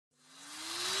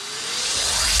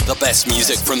The best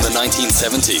music from the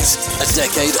 1970s. A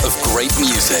decade of great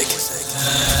music.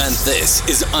 And this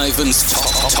is Ivan's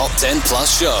Top 10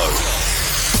 Plus Show.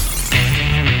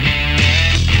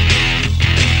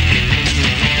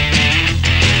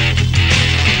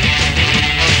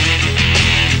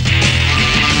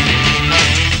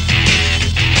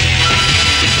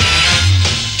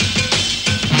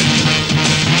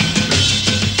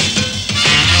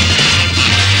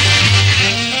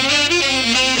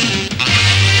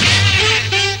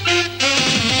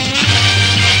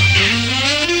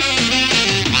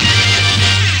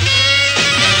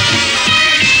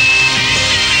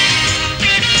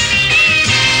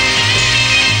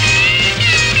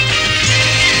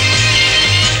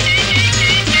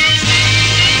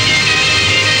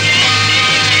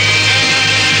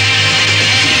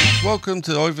 Welcome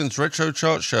to Ivan's Retro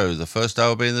Chart Show, the first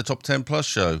hour being the Top 10 Plus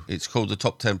Show. It's called the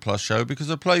Top 10 Plus Show because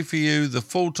I play for you the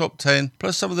full Top 10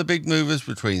 plus some of the big movers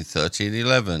between 30 and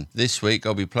 11. This week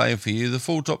I'll be playing for you the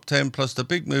full Top 10 plus the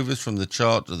big movers from the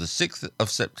chart of the 6th of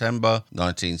September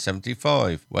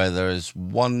 1975, where there is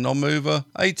 1 non-mover,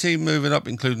 18 moving up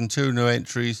including 2 new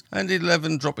entries, and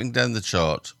 11 dropping down the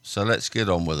chart. So let's get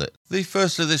on with it. The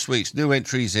first of this week's new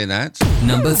entries in at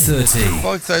number 30.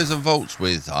 5,000 Volts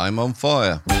with I'm on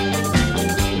Fire.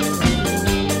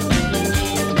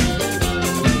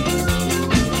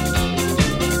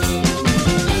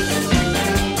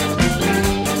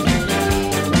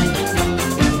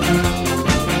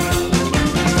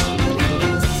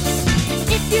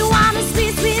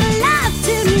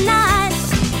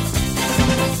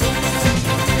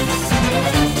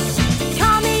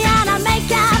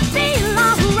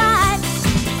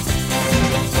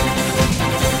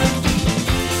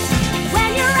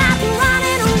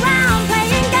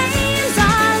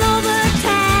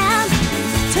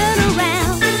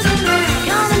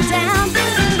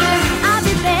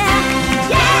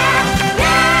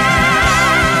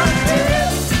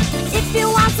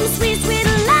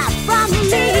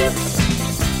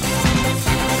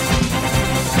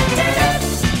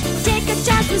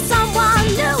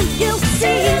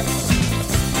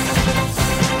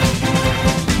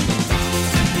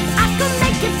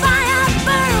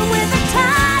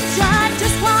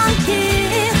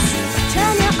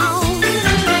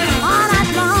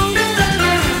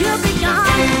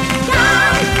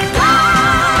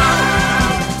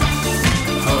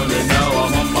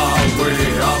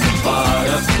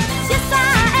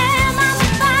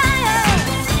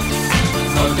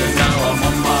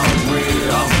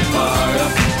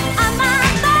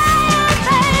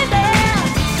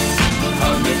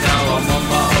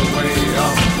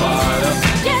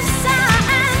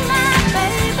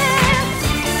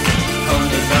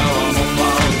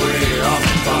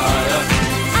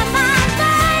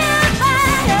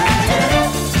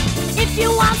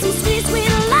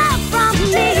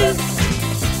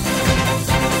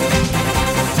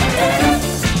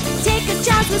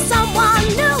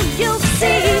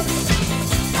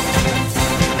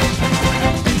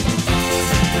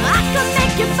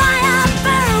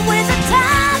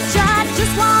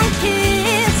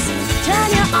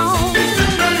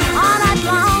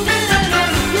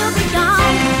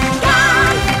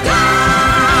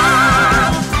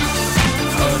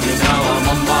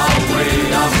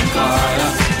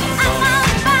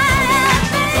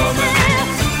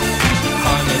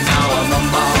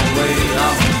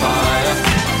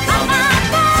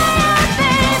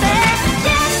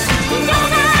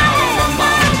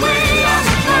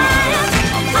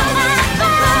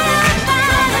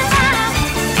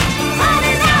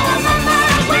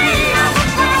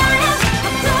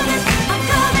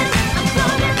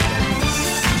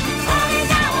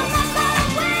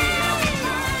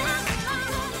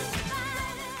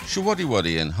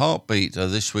 Waddy and Heartbeat are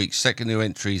this week's second new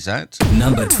entries at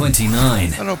number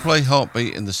 29. And I'll play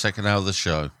Heartbeat in the second hour of the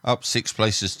show. Up 6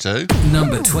 places to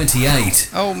number 28.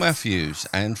 Al Matthews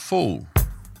and Fool.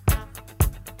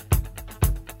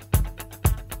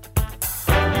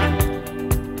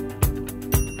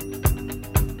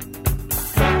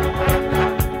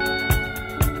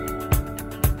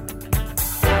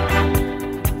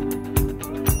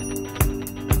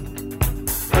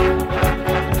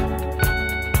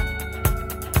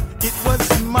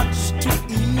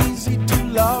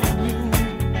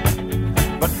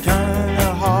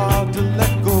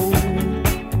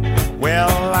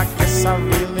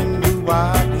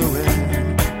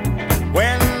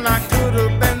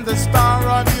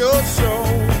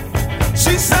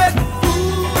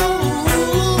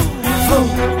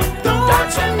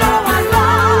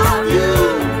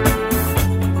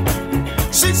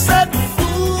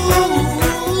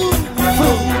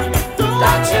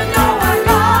 Don't you know I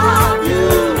love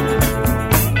you?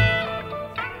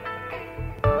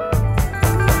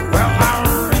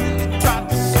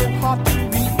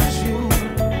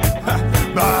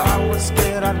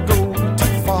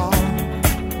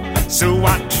 So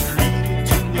I treated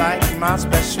you like my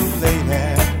special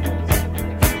lady,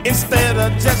 instead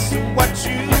of just what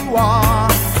you are.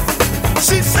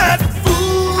 She said,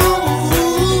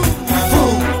 fool,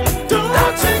 fool,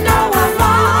 don't you know I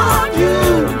love you?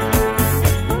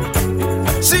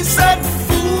 She said,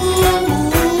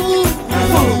 fool,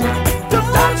 fool,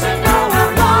 don't you know I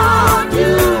love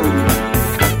you?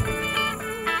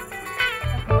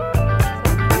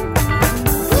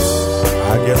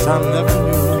 I guess I never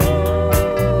knew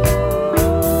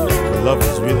what love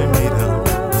was really made of.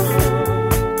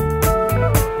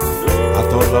 I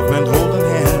thought love meant holding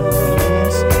hands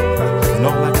and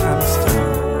all that kind of stuff.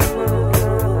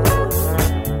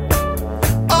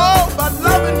 Oh, but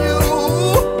loving you,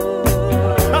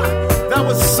 that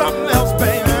was something else,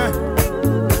 baby.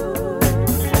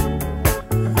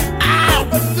 Ah,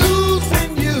 but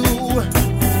losing you,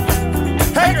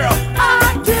 hey girl,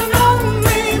 I can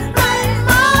only blame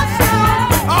myself.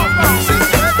 Oh no, she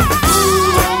said,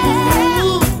 ooh,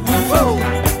 ooh,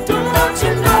 don't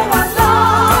you know I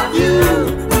love you?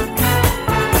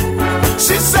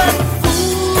 She said,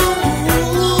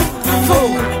 fool,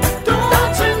 fool,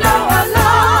 don't you know I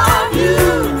love you?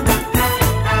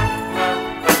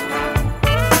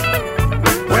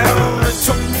 Well, it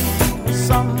took me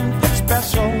something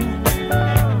special,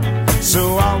 so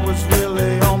I was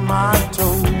really on my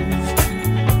toes.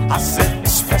 I said,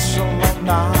 special or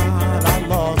not, I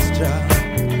lost ya.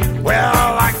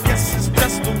 Well, I guess it's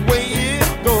just the way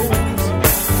it goes.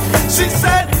 She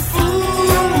said,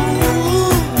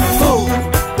 fool, fool,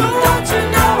 don't you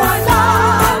know I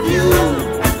love you?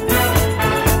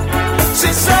 She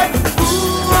said,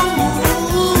 fool,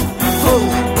 fool,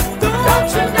 don't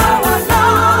you know I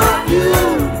love you?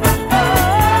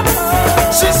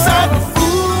 She said,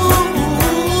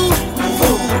 fool,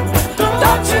 fool,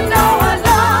 don't you know I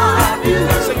love you?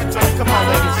 Sing it to me, come on,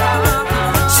 ladies.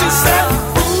 She said,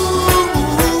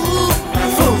 fool,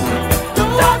 fool,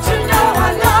 don't you know I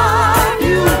love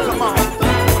you? Come on,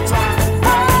 one time.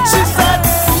 She said,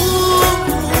 fool,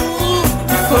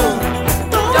 fool,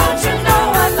 don't you know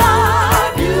I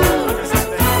love you?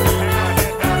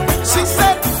 She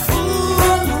said,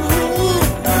 fool,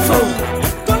 fool,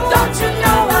 don't you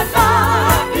know I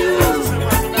love you?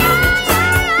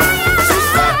 She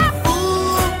said,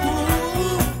 fool,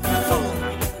 fool,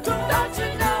 don't you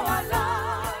know I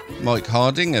love you? Mike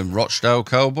Harding and Rochdale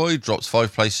Cowboy drops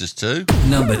 5 places too.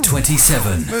 Number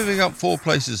 27. Moving up 4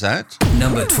 places at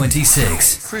Number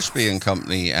 26. Crispy and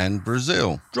Company and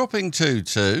Brazil. Dropping 2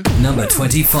 to Number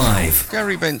 25.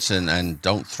 Gary Benson and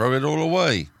Don't Throw It All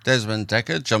Away. Desmond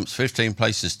Decker jumps 15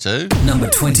 places to Number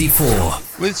 24.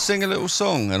 with Sing a Little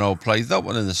Song, and I'll play that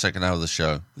one in the second hour of the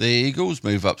show. The Eagles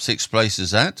move up 6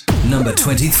 places at Number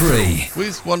 23.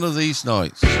 With One of These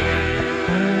Nights.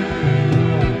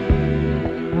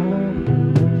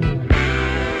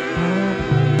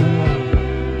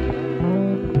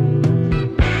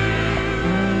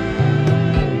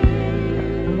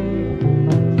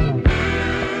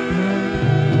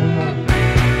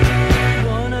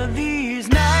 One of these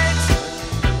nights,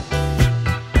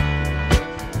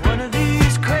 one of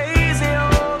these crazy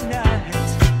old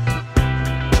nights,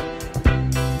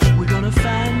 we're gonna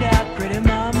find out, pretty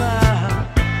mama,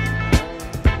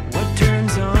 what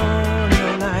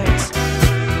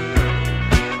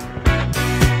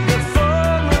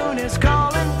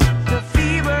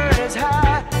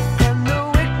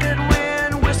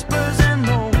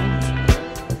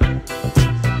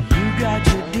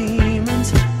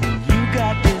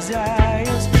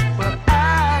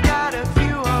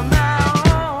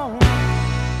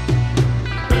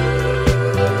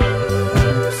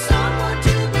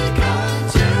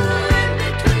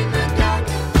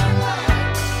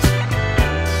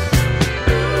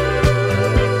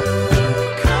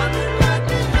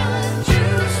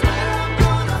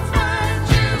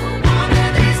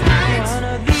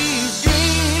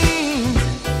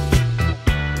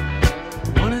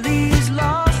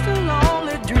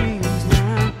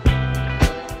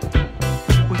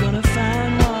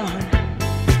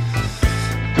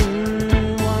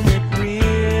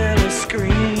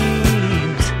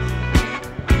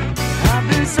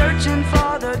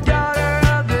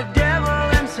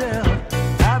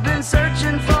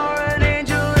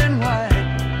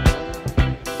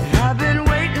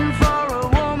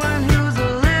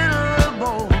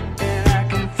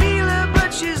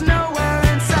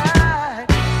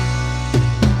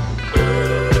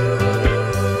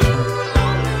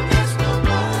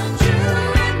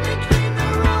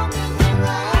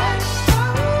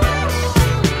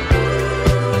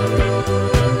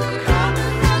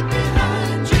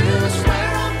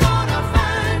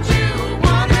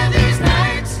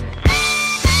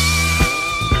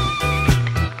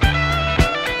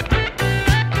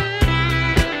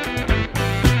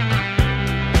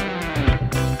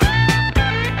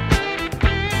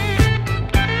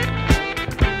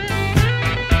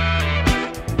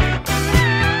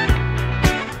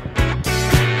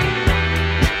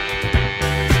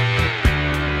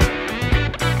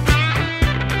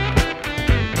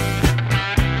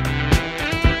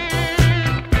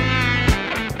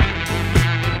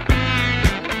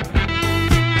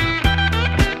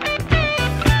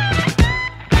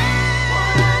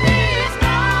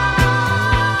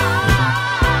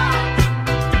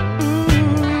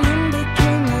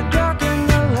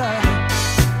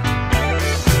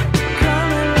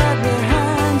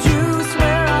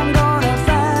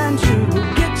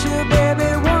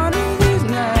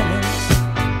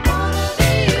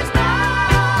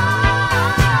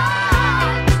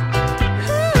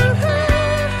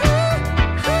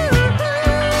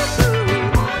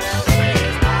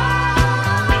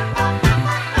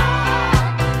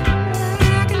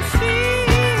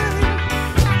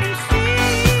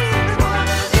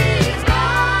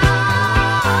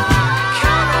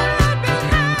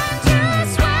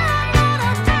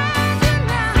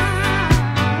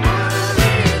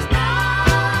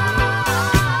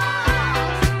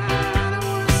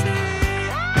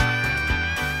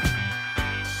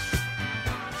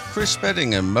Chris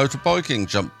Spedding and Motorbiking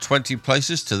jumped 20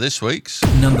 places to this week's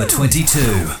Number 22.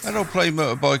 and I'll play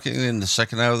Motorbiking in the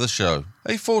second hour of the show.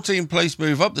 A 14-place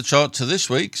move up the chart to this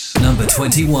week's Number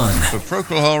 21. for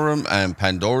Procol Harum and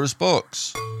Pandora's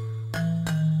Box.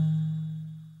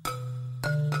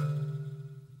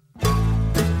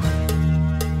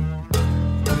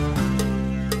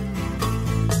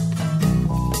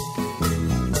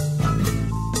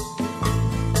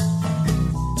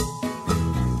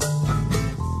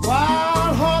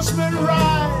 Wild horsemen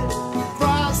ride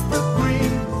across the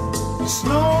green.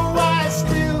 Snow White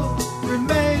still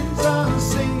remains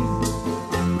unseen.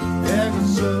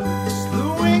 Pegasus, the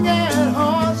winged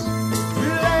horse,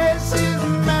 relays his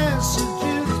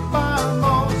messages by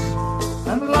Morse.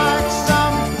 And like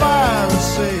some pirate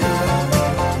sailor,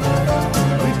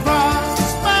 we crossed the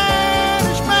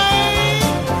Spanish Main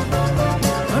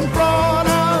and brought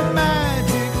our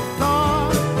magic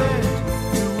carpet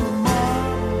to a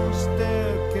marble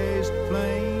staircased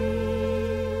plain.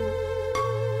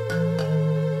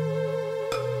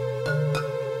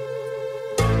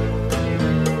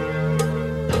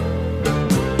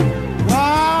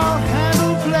 While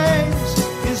Handel plays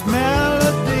his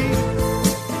melody,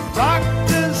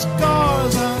 doctor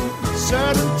scores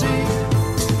uncertainty.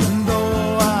 And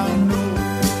though I know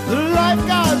the life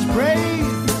God's brave,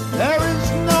 there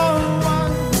is no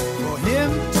one for him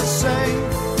to save.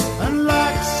 And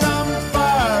like some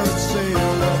pirate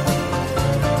sailor,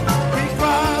 we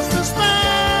crossed the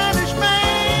Spanish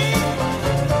Main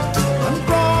and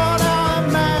brought our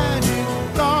magic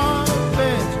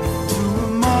carpet to a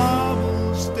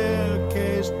marble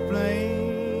staircased plain.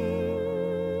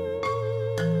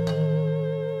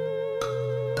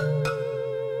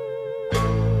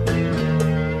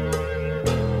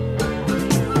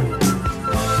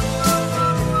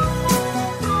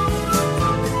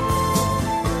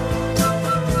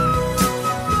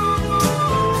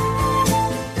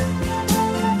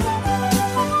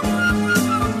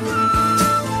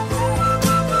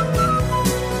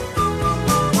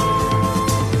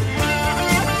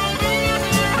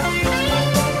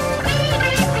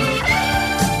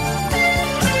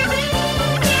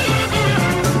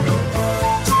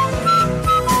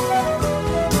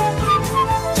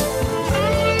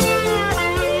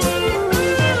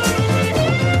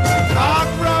 Cock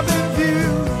Robin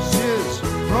views his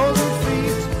frozen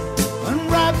feet and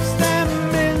wraps them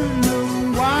in the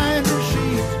winding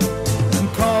sheet and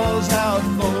calls out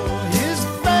for his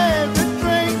favorite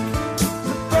drink,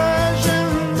 the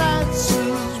Persian that's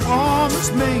as warm as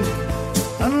mink.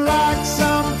 And like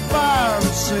some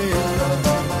pirate sailor,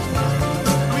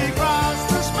 we crossed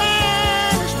the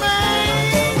Spanish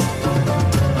Main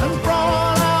and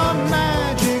brought our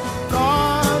magic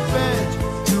carpet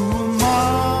to a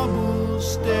marble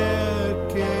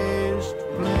staircased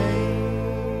plain.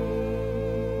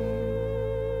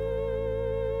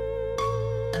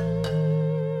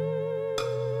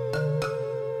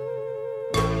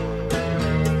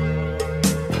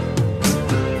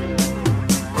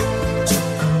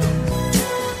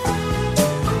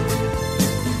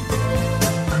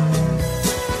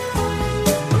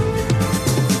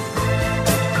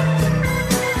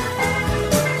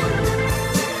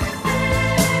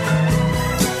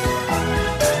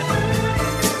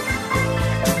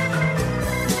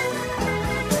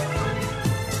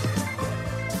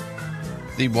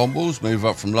 The Wombles move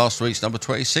up from last week's number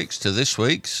 26 to this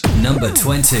week's Number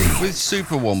 20. with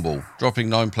Super Womble dropping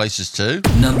 9 places to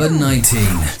Number 19.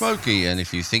 Smokey and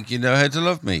If You Think You Know How to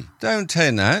Love Me, down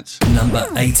 10 at Number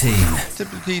 18.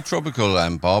 Typically Tropical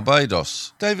and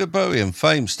Barbados. David Bowie and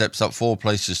Fame steps up 4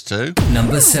 places to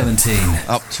Number 17.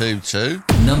 up 2 to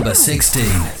Number 16.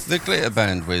 The Glitter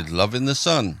Band with Love in the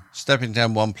Sun, stepping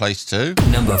down 1 place to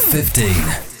Number 15.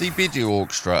 The Biddy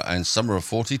Orchestra and Summer of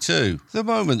 42. The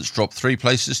Moments drop 3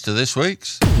 places to this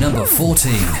week's Number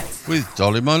 14. with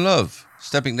Dolly My Love,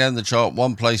 stepping down the chart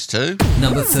 1 place to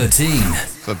Number 13.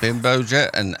 for Bimbo Jet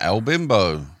and Al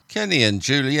Bimbo. Kenny and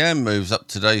Julianne moves up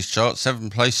today's chart 7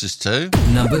 places to,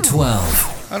 Number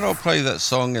 12. and I'll play that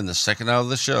song in the second hour of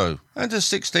the show. And a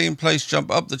 16 place jump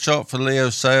up the chart for Leo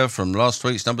Sayer from last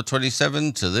week's number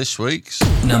 27 to this week's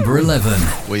Number 11.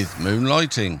 with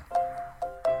Moonlighting.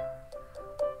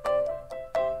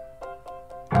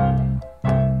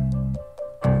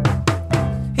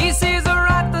 He sees her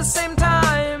at the same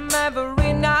time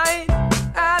every night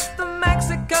at the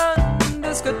Mexican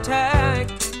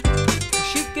discotheque.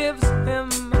 She gives him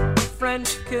French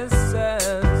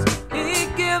kisses, he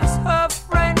gives her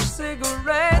French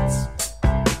cigarettes.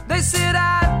 They sit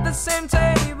at the same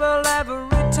table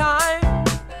every time.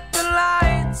 The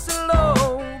lights are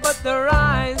low, but their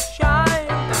eyes shine.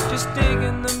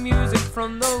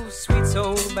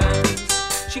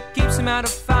 out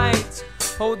of fight,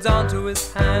 holds on to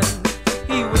his hand.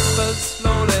 He whispers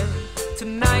slowly,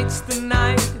 tonight's the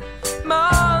night.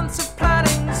 Months of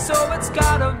planning, so it's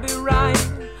gotta be right.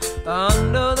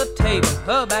 Under the table,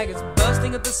 her bag is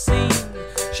bursting at the seams.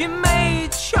 She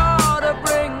made sure to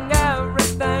bring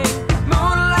everything.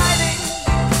 Moonlighting,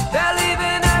 they're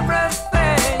leaving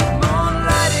everything.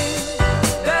 Moonlighting,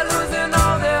 they're losing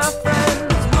all their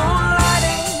friends.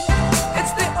 Moonlighting,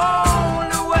 it's the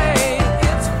only way.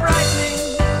 It's frightening,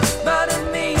 but it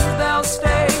means they'll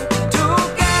stay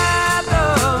together.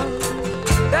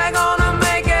 They're gonna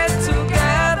make it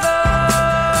together.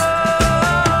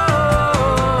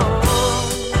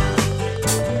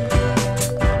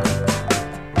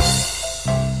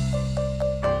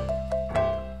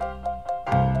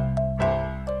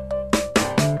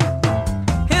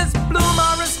 His Blue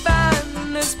Morris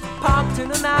van is parked in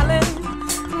an alley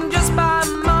just by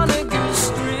Montague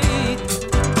Street.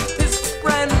 His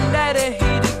friend Eddie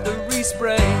hated the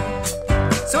respray,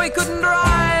 so he couldn't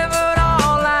drive at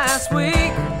all last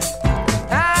week.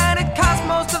 And it cost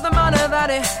most of the money that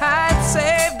he had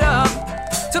saved up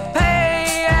to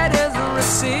pay Eddie's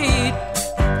receipt.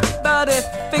 But he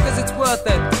figures it's worth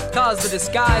it, cause the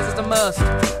disguise is a must.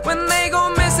 When they go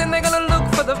missing, they're gonna look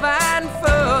for the van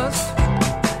first.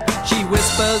 She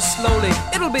whispers slowly,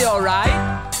 it'll be alright.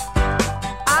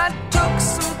 I took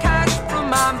some cash from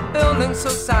my building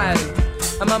society,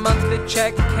 and my monthly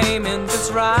check came in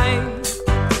just right.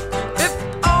 If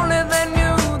only they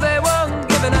knew they were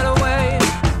giving it away.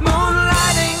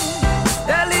 Moonlighting,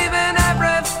 they're leaving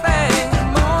everything.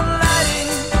 Moonlighting,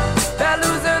 they're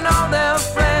losing all their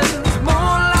friends.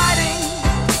 Moonlighting,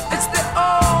 it's the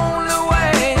only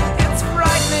way. It's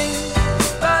frightening,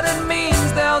 but it means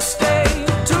they'll stay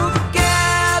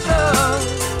together.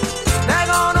 They're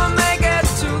gonna make it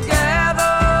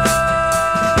together.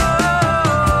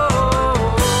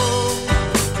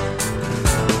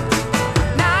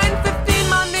 9:15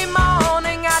 Monday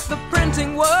morning at the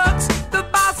printing works. The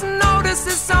boss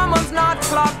notices someone's not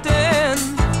clocked in,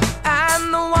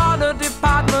 and the water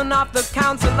department of the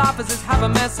council offices have a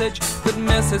message that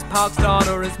Mrs. Park's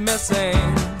daughter is missing.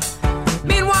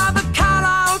 Meanwhile, the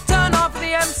Carlisle turn off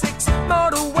the M6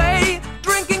 motorway,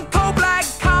 drinking cold black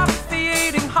coffee,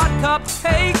 eating hot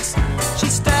cupcakes. She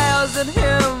stares at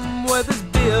him with his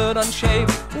beard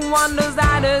unshaved, wonders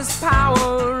at his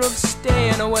power of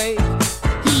staying awake.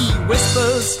 He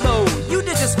whispers slow, you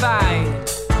did just fine.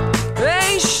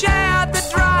 They shared the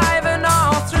driving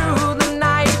all through the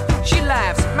night. She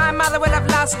laughs, my mother will have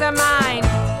lost her mind.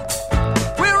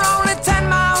 We're only 10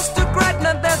 miles to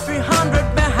Gretna, they're 300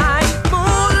 behind.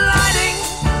 Moonlighting,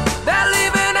 they're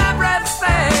leaving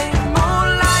everything.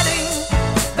 Moonlighting,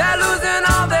 they're losing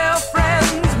all their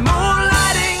friends.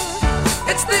 Moonlighting,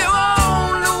 it's the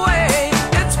only way.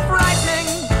 It's frightening,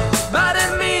 but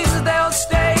it means they'll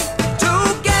stay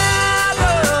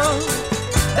together.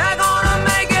 They're gonna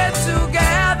make it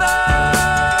together.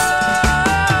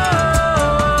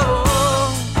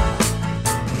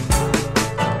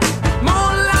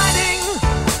 Moonlighting,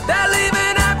 they're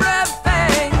leaving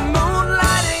everything.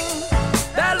 Moonlighting,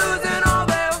 they're losing all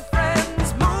their friends.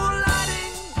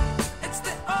 Moonlighting, it's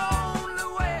the only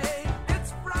way. It's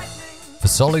frightening. For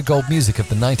solid gold music of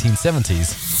the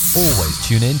 1970s, always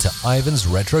tune in to Ivan's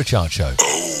Retro Chart Show.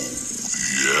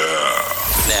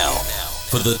 Now,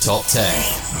 for the top 10.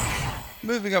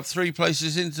 Moving up 3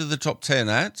 places into the top 10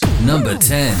 at Number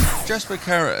 10. Jasper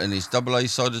Carrot and his double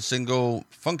A-sided single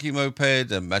Funky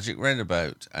Moped and Magic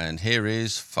Roundabout. And here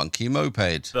is Funky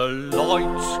Moped. The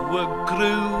lights were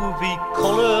groovy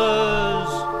colours,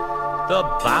 the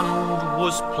band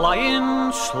was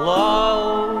playing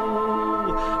slow.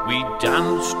 We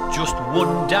danced just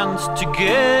one dance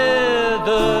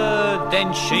together,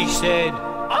 then she said,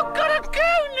 I've gotta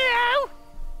go now.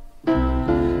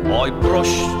 I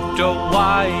brushed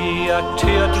away a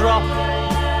teardrop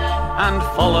and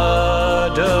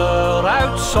followed her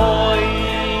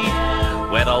outside,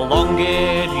 where a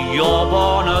long-haired yawp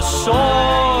on a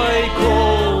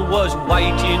cycle was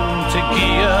waiting to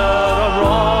gear a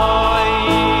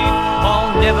ride.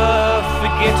 I'll never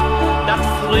forget that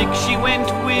freak she went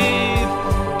with,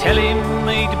 telling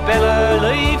me to better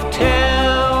leave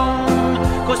town,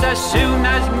 'cause as soon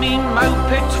as me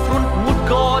moped's front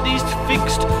mudguard is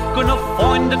fixed, gonna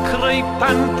find the creep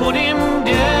and put him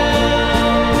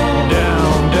down,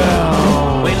 down,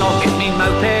 down. When I get me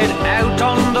moped out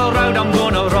on the road, I'm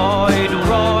gonna ride,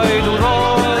 ride,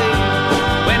 ride.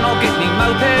 When I get me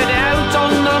moped out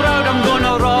on the road, I'm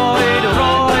gonna ride,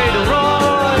 ride,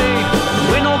 ride.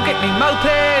 When I get me moped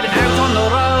out on the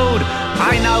road,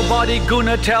 ain't nobody nobody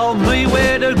gonna tell me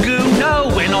where to go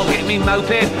now. When I get me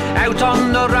moped out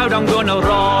on the road, I'm gonna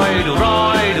ride,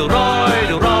 ride,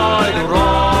 ride, ride,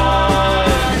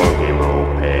 ride. Funky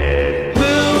moped,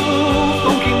 move,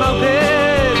 funky moped,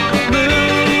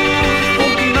 move,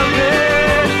 funky moped,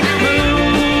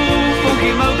 move,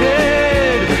 funky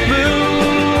moped,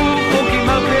 move, funky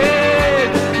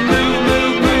moped, move,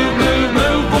 move, move, move,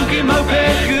 move, funky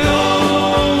moped, go.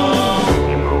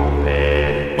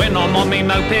 When I'm on me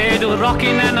moped,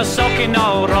 rocking and a socking,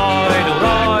 oh ride,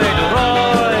 ride,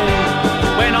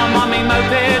 ride. When I'm on me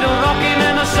moped, rocking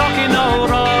and a socking, oh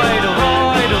ride,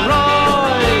 ride,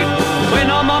 ride. When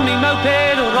I'm on me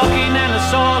moped, rocking and a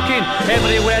socking,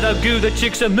 everywhere I go the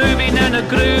chicks are moving and a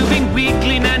grooving,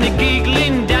 wiggling and a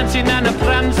giggling, dancing and a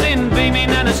prancing, beaming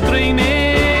and a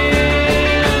screaming.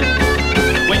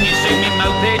 When you see me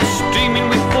moped streaming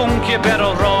with funk, you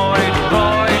better ride,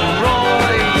 ride,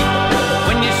 ride.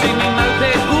 When you see me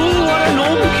moped, ooh, what an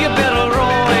unk, you better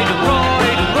ride,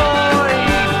 ride,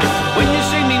 ride. When you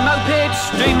see me moped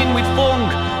streaming with funk,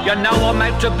 you know I'm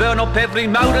out to burn up every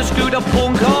motor scooter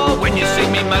punk. Oh, when you see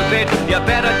me moped, you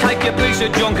better take your piece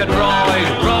of junk and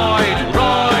ride, ride,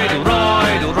 ride,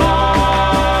 ride,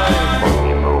 ride.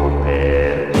 Funky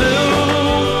moped,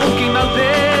 move, funky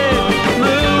moped,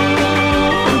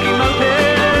 move, funky moped,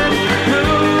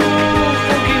 move,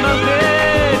 funky moped,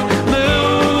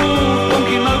 move,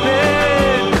 funky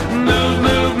moped, move,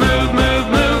 move, move, move,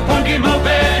 move, funky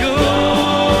moped, go.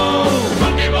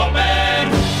 Funky moped.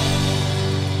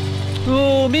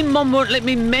 Oh, me mum won't let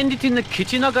me mend it in the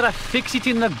kitchen. I gotta fix it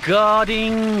in the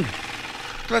garden.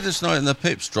 Gladys Knight and the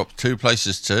Pips dropped 2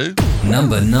 places too,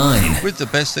 Number 9. with the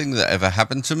best thing that ever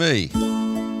happened to me.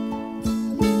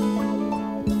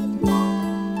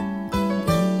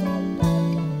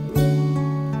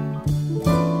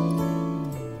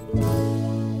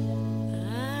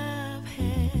 I've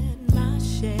had my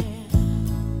share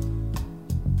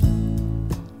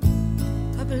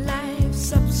of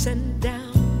life's ups and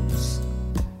downs,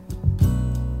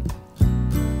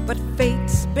 but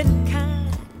fate's been kind.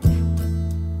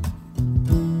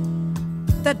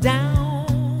 The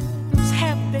downs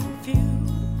have been few.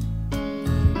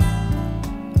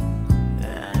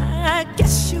 I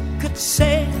guess you could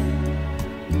say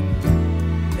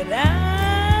that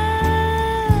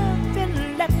I've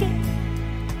been lucky.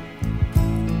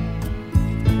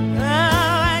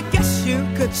 I guess you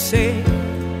could say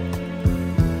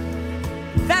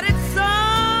that it's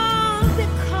all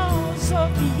because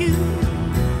of you.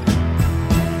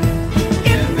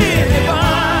 If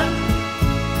anyone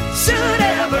should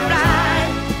ever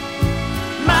write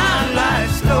my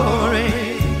life story,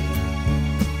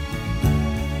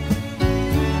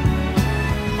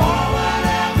 for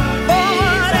whatever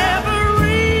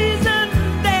reason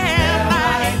there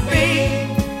might be,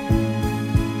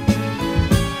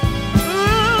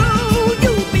 ooh,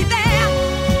 you'll be there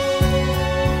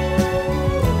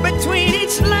between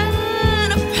each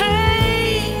line of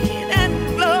pain and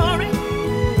glory,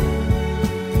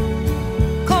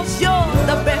 'cause you're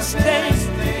the best thing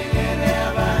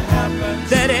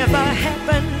that ever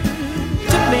happened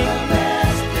to me.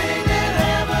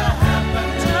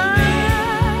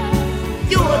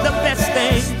 You're the best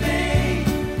thing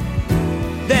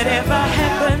that ever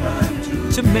happened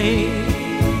to me.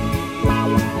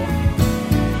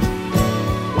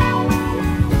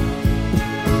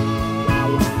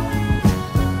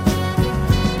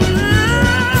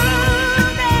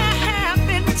 There have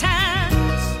been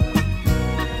times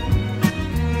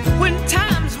when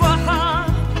times were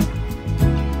hard,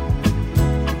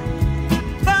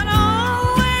 but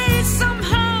always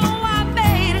somehow I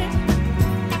made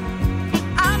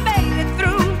it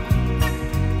through.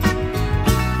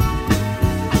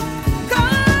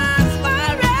 'Cause for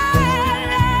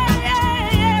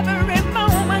every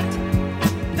moment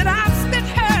that I've spent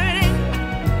hurting,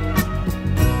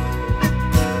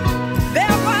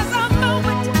 there was a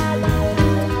moment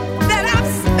that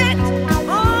I've spent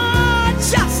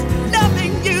just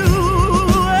loving you.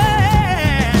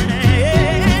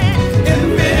 If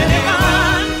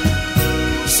anyone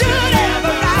should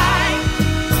ever write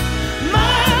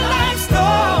my life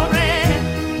story,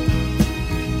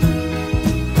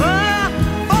 for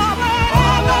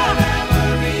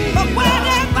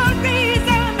whatever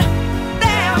reason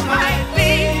there might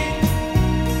be,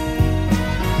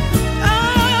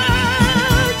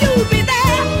 you'll be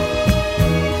there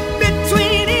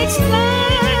between each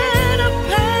line of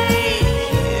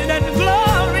pain and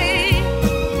glory,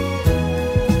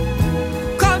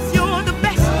 'cause you're the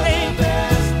best thing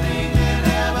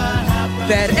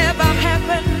that ever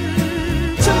happened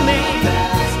to me.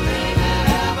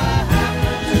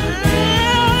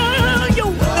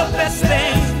 You're the best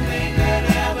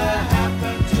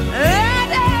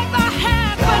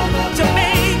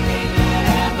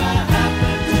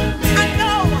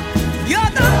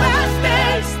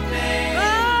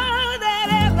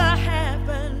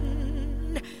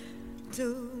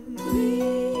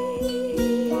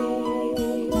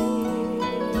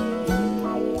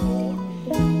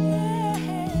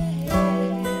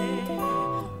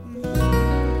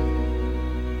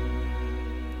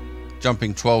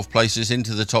Jumping 12 places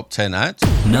into the top 10 at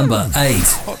number 8.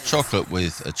 Hot Chocolate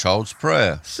with A Child's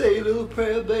Prayer. Say a little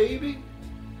prayer, baby,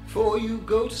 before you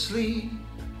go to sleep.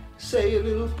 Say a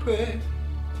little prayer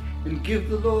and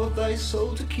give the Lord thy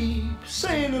soul to keep.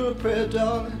 Say a little prayer,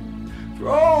 darling, for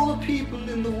all the people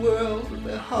in the world, that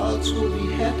their hearts will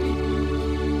be happy,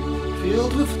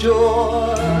 filled with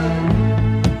joy.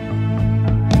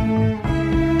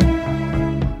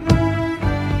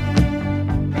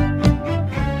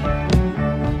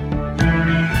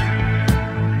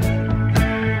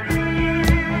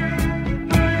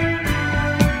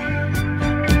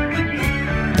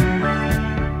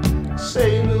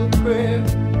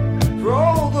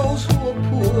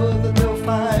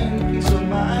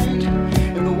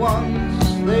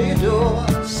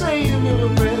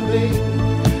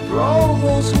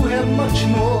 Much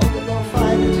more that they'll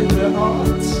find it in their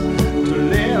hearts to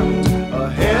lend a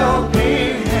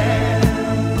helping hand.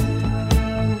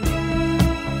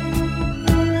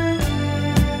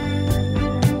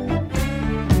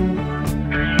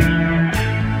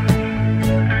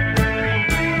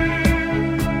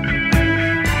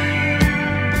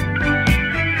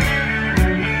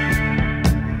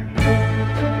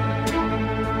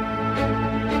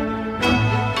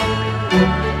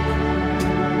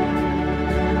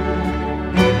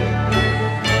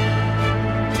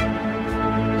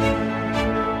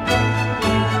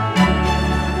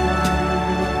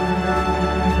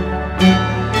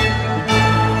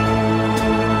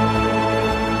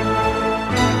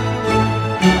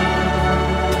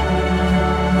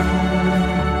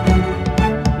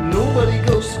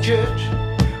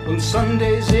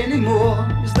 Sundays anymore.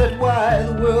 Is that why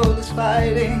the world is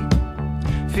fighting,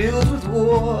 filled with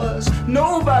wars?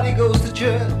 Nobody goes to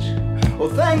church. Oh,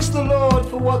 thanks the Lord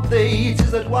for what they eat.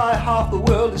 Is that why half the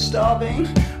world is starving,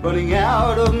 running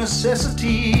out of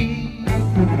necessities?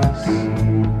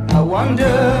 I wonder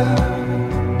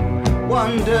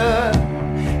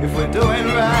if we're doing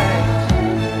right.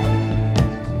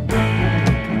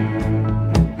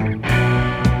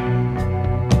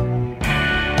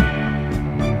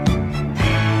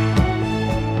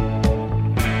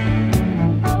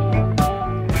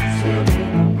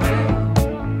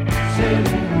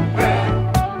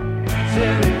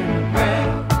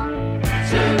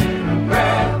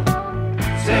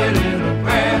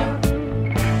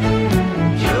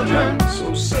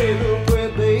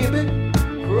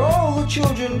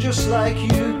 Just like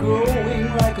you,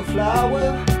 growing like a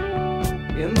flower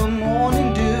in the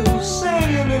morning dew.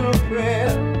 Say a little prayer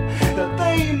that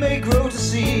they may grow to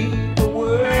see a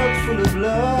world full of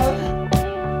love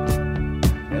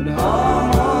and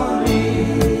harmony.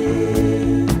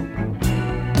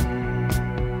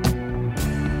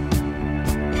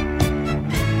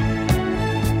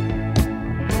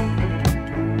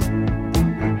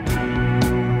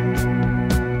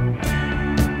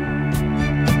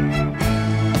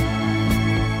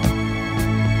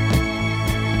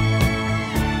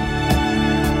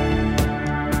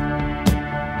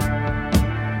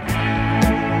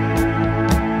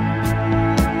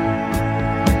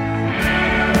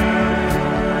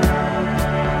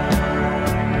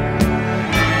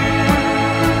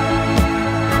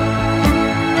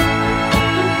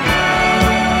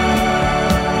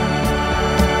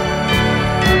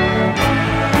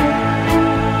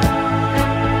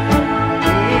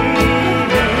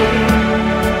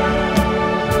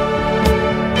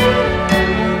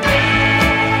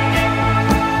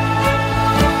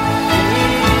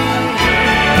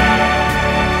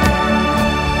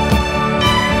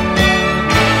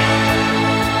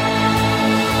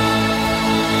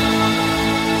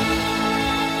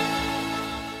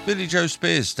 Billy Joe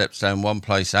Spears steps down one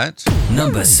place at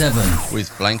number 7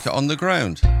 with Blanket on the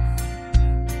Ground.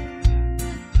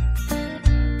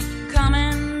 Come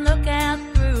and look out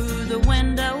through the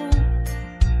window.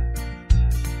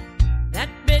 That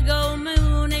big old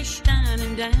moon is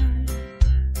shining down.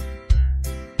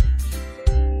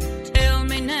 Tell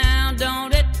me now,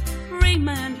 don't it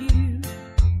remind you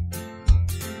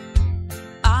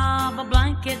of a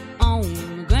blanket on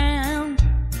the ground?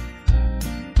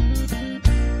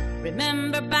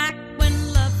 Remember back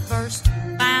when love first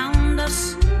found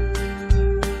us,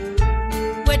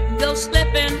 we'd go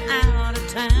slipping out of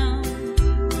town,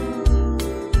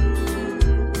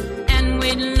 and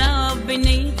we'd love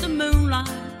beneath the moonlight,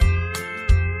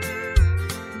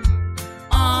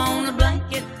 on a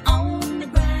blanket on the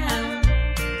ground.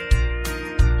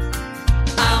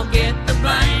 I'll get the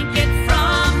blanket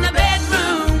from the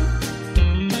bedroom,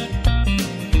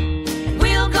 and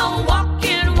we'll go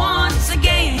walking once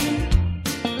again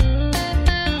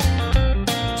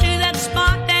to that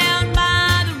spot down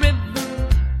by the river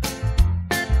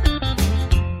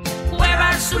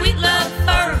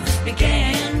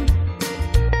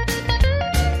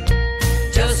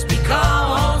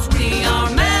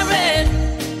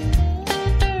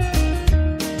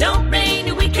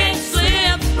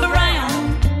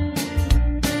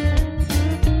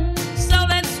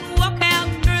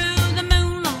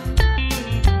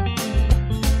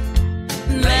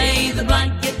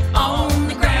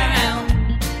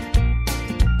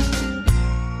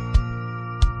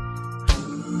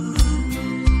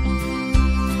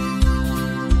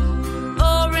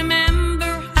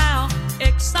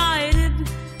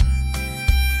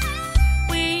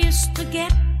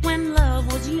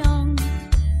young.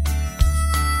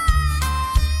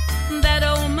 That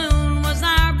old moon was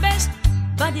our best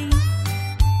buddy.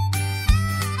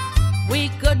 We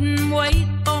couldn't wait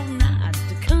all night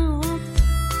to come.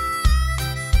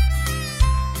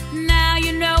 Now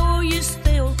you know you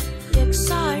still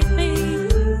excite me.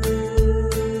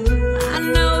 I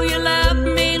know you love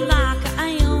me like I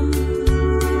am.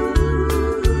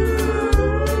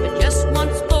 But just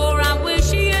once more I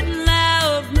wish you'd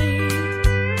love me.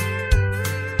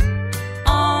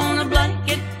 On a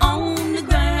blanket on the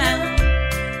ground.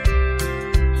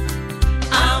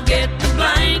 I'll get the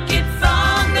blanket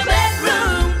from the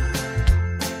bedroom.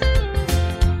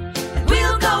 And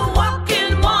we'll go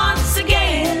walking once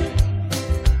again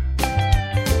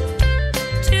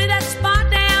to that spot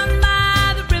down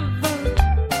by the river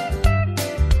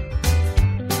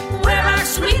where our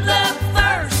sweet love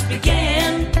first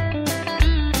began.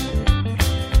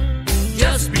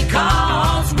 Just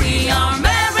because we are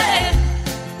married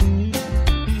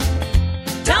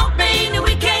don't mean that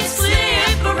we can't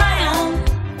slip around.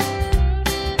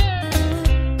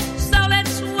 So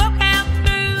let's walk out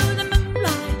through the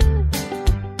moonlight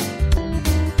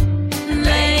and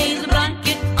lay the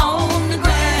blanket on the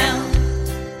ground.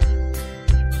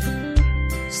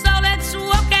 So let's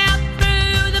walk out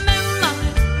through the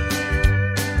moonlight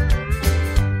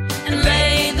and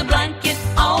lay the blanket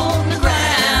on the ground.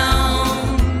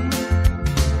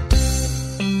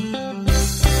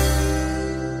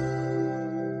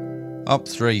 Up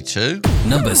 3-2.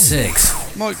 Number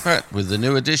 6. Mike Pratt with the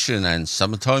new edition and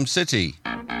Summertime City.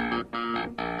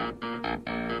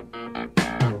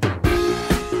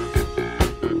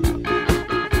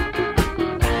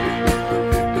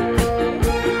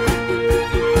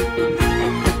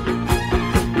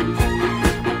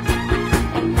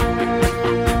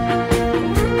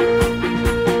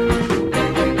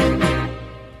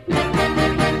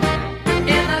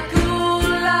 In the cool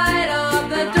light of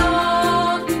the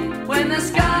dawn, when the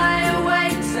sky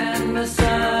awakes and the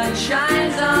sun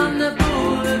shines on the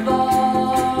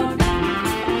boulevard.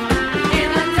 In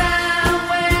the town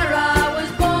where I was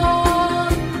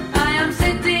born, I am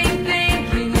sitting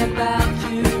thinking about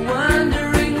you,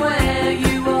 wondering where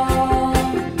you are.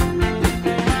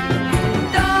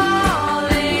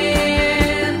 Darling,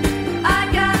 I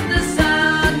got the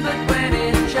sun, but when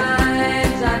it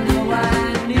shines, I know I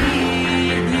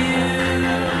need you.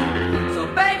 So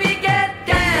baby, get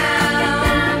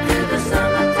down to the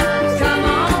summertime. Come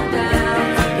on down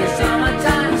to the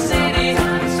summertime city.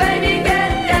 Baby,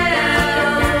 get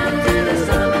down to the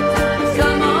summertime.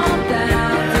 Come on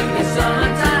down to the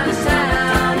summertime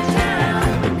sound.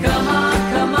 Come on,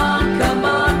 come on, come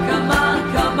on, come on,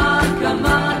 come on, come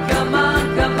on, come on,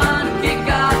 come on. Kick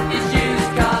off your shoes,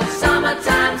 'cause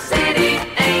summertime city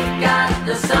ain't got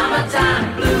the summertime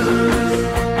blues.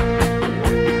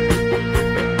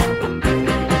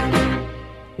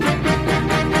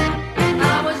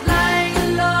 I was lying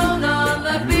alone on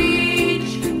the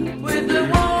beach with the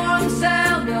warm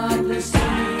sound of the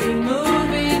sea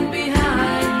moving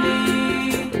behind me.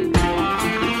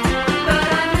 But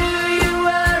I knew you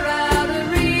were out of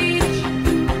reach,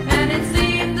 and it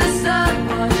seemed the sun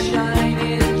was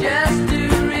shining just to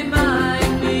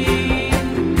remind me.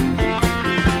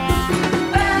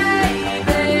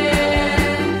 Baby,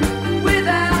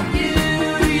 without you,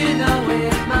 you know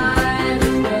it might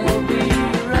as well be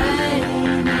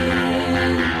raining.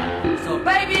 So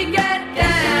baby, get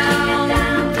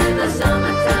down to the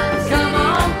summertime. Come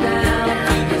on down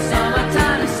to the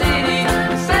summertime city.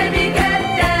 Baby, get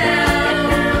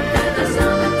down to the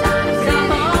summertime.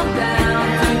 Come on down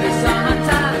to the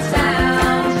summertime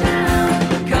sound.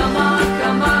 Come on,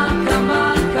 come on, come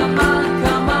on, come on,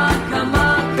 come on, come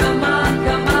on, come on,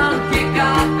 come on. Kick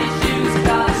off your shoes,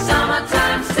 'cause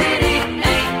summertime city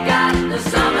ain't got the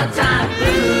summertime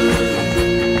blues.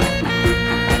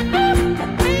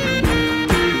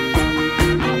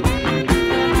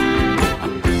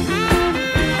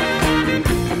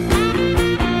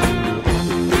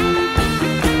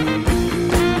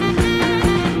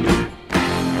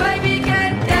 Baby,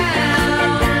 get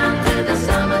down to the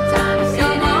summertime city.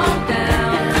 Come on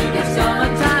down to the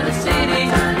summertime city.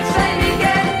 Baby,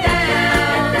 get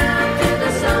down to the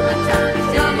summertime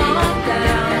city. Come on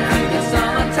down to the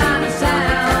summertime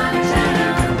sound.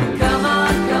 Come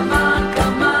on, come on,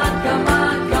 come on, come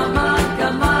on, come on,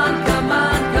 come on, come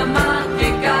on, come on.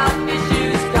 Kick off your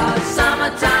shoes, 'cause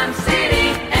summertime city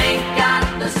ain't got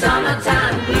the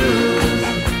summertime blues.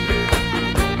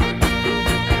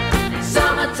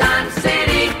 Summertime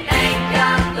city ain't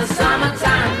got the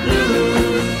summertime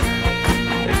blues.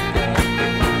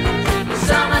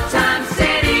 Summertime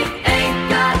city ain't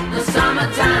got the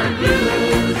summertime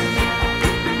blues.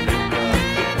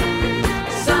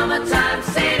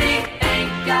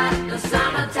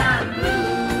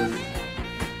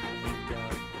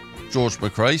 George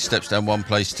McRae steps down one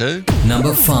place too.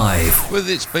 Number 5. With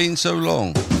It's Been So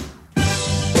Long.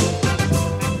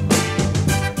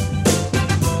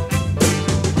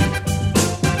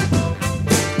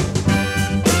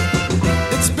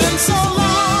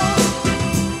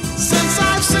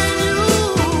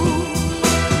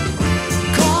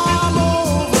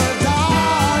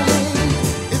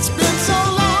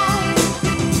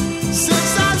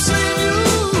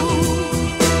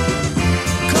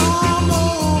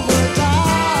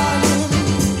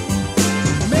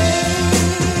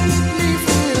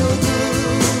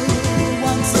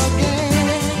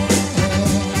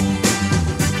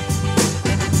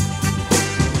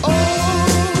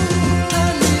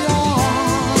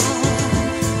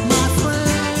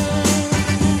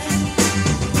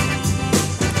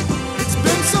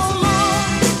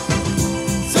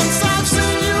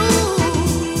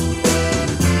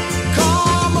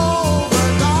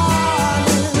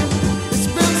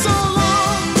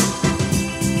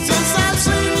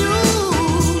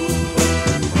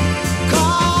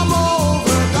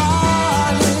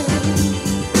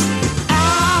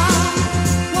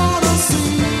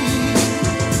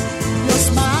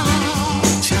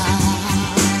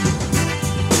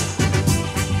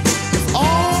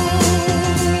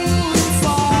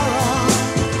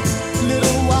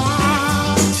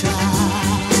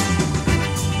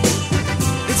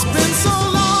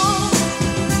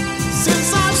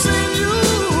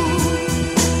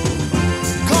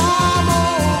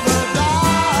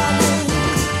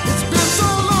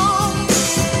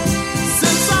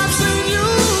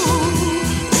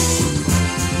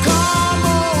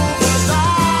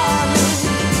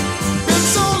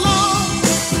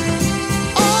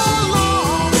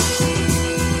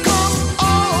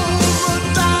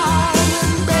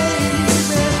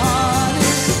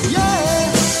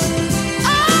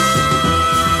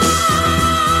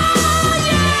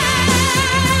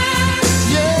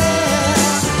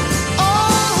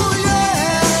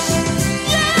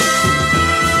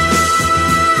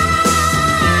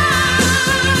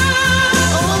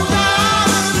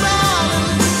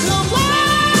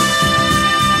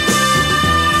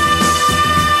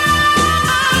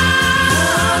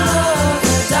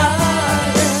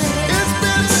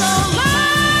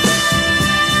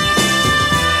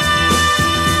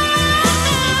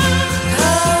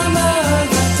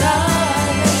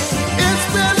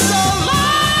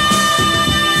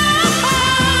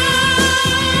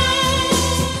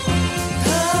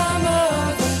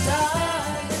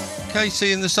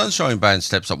 Casey and the Sunshine Band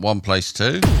steps up one place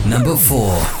too. Number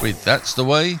 4. With That's the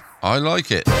Way I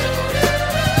Like It.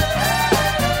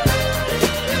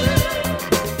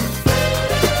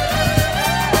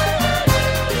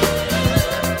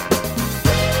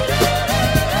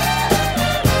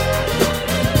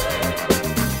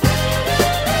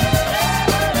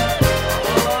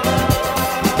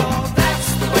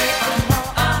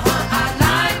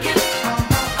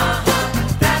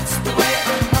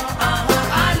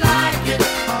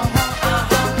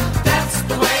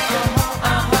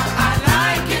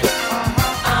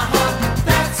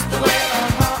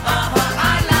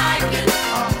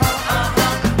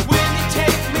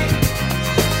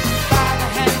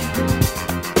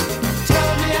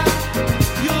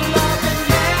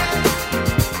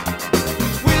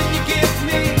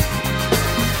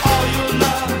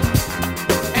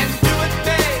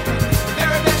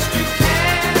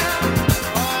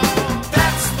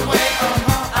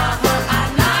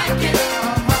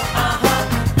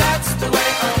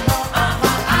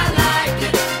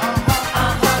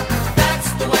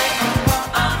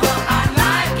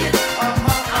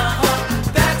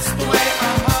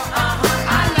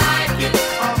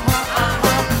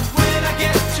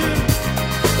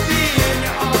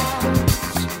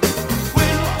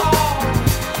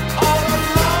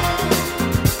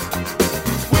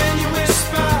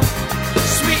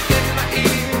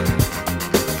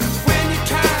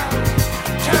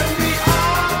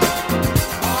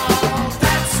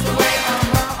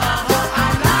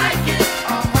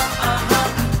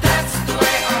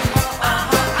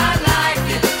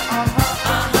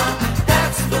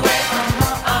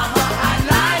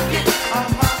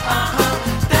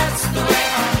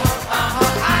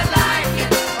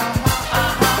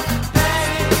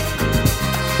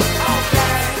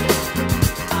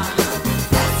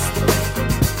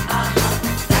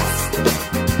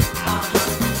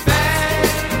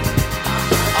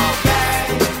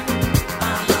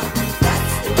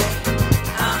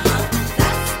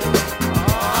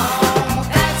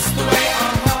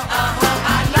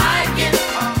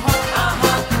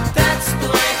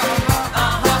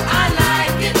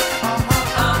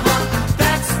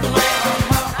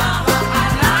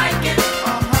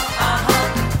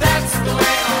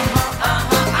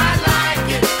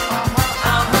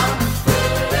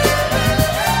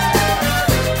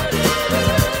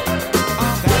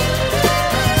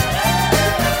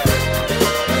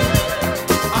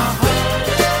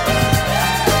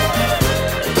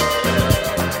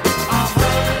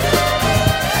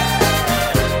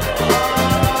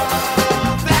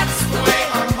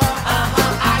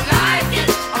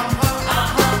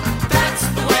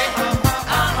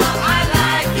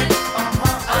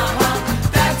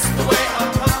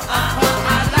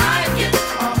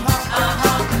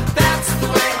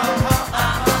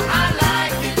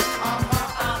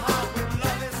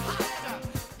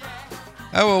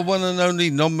 Our one and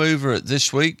only non-mover at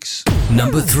this week's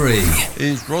Number 3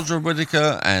 is Roger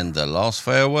Whittaker and The Last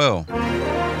Farewell.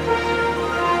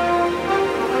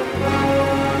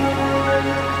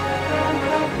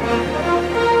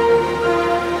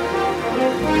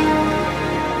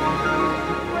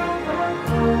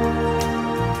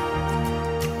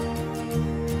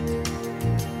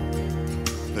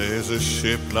 There's a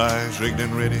ship lies rigged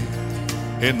and ready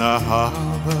in the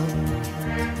harbor.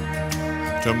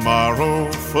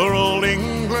 Tomorrow for old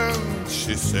England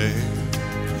she sails,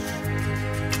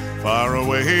 far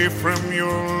away from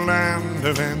your land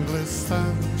of endless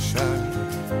sunshine,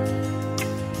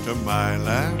 to my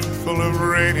land full of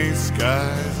rainy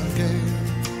skies and gales.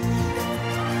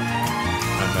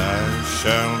 And I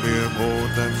shall be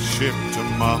aboard that ship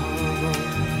tomorrow,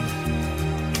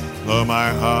 though my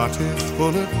heart is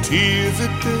full of tears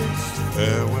at this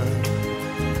farewell.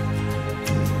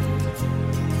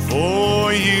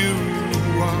 For you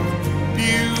are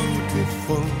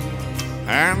beautiful,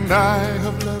 and I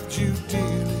have loved you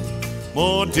dearly,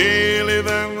 more dearly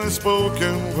than the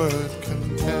spoken word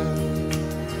can tell.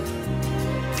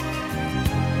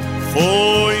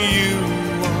 For you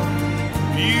are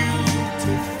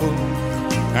beautiful,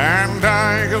 and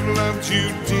I have loved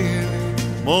you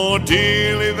dearly, more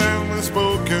dearly than the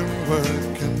spoken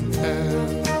word can tell.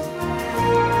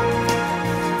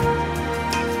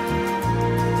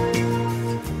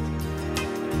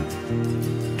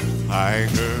 I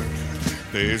heard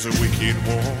there's a wicked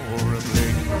war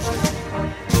ablaze,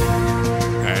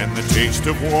 and the taste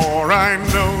of war I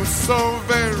know so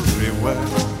very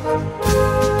well.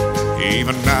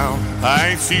 Even now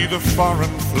I see the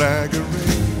foreign flag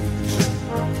erased,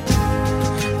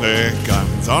 their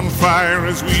guns on fire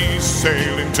as we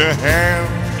sail into hell.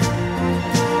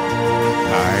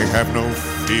 I have no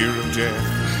fear of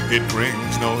death, it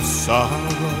brings no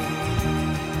sorrow,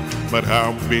 but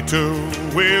how bitter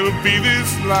will be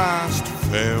this last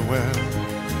farewell.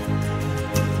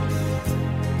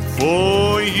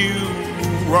 For you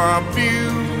are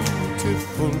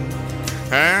beautiful,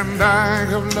 and I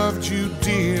have loved you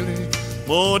dearly,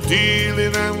 more dearly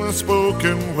than the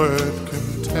spoken word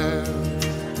can tell.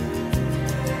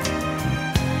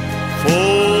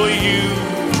 For you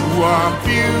are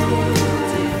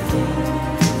beautiful,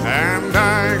 and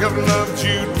I have loved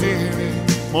you dearly,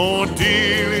 more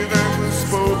dearly than the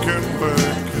spoken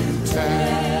word can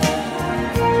tell.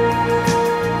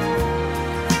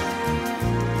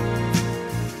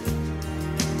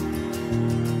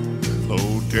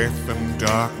 Though death and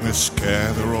darkness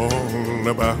gather all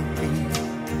about me,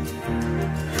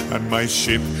 and my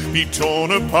ship be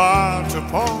torn apart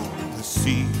upon the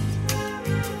sea,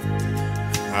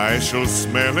 I shall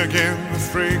smell again the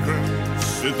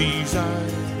fragrance of these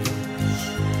eyes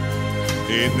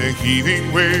in the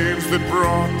heaving waves that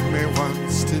brought me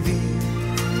once to thee.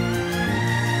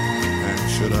 And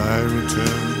should I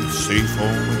return safe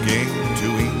home again to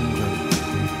England,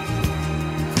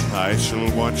 I shall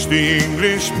watch the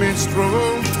English mist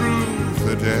roll through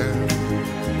the dell.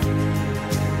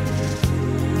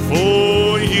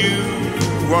 For you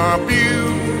are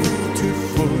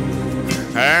beautiful,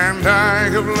 and I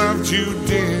have loved you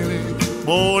dearly,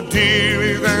 more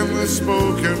dearly than the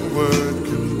spoken word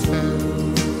can tell.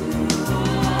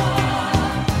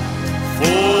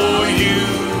 For you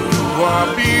are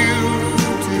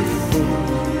beautiful,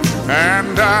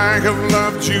 and I have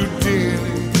loved you dearly,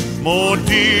 more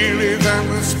dearly than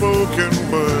the spoken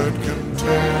word can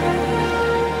tell.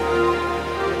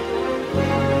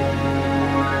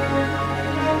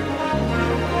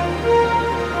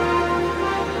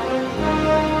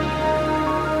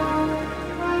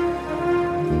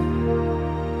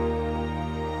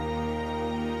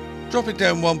 Drop it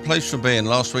down one place from being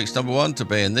last week's number 1 to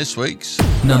being this week's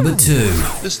Number 2.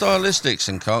 The Stylistics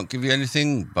and Can't Give You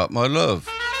Anything But My Love.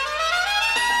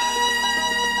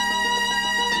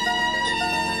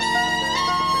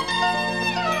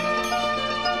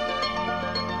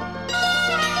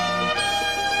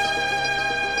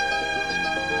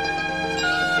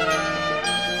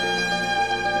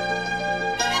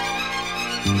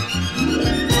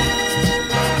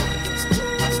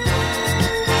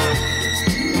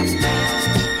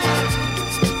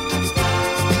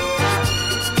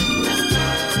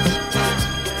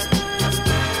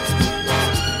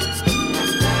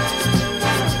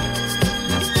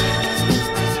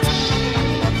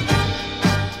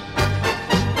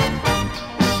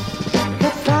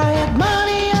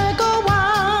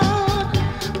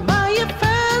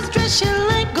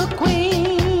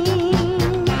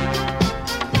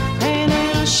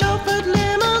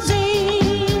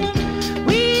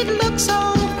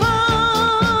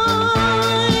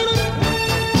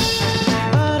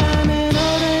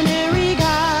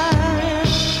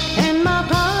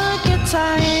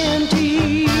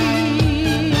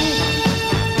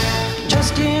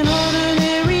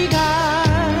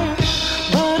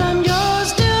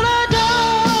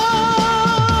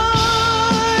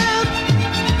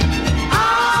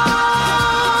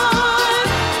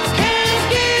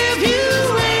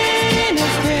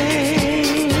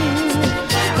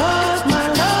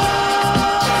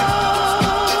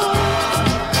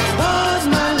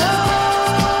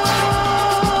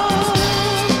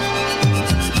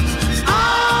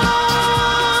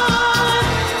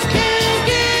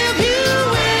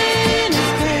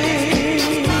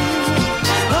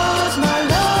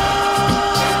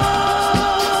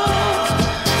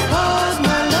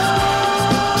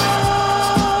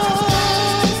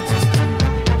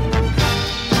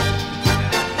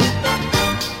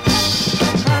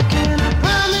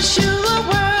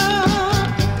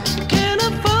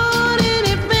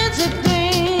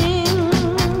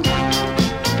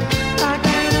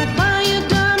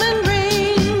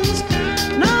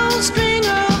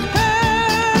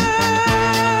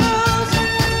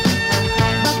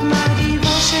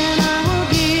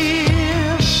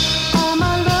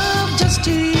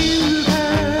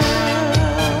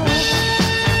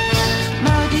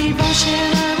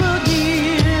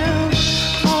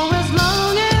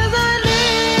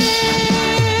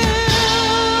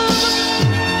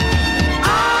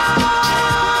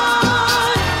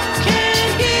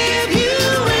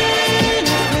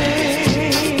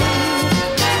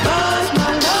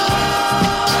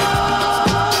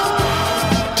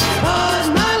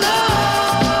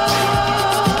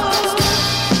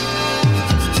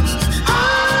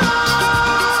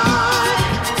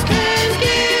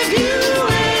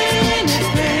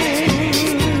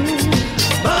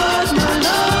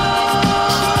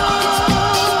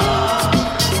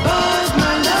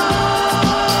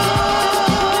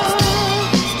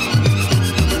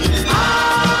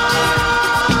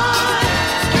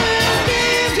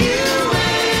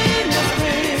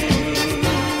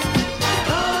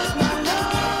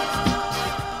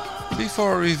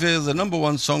 Before I reveal the number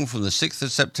one song from the 6th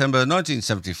of September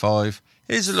 1975,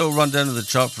 here's a little rundown of the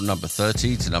chart from number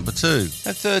 30 to number 2.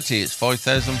 At 30, it's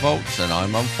 5,000 Volts and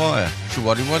I'm on Fire.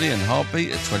 Shawaddy Waddy and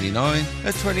Heartbeat at 29.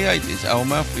 At 28, it's Al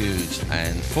Malfuse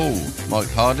and Fool.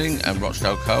 Mike Harding and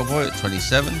Rochdale Cowboy at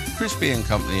 27. Crispy and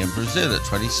Company and Brazil at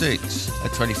 26.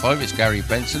 At 25, it's Gary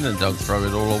Benson and Don't Throw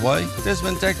It All Away.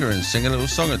 Desmond Decker and Sing a Little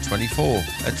Song at 24.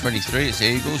 At 23, it's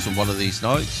Eagles and One of These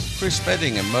Nights. Chris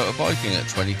Spedding and Motorbiking at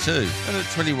 22. And at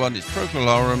 21, it's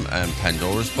Procolarum and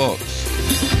Pandora's Box.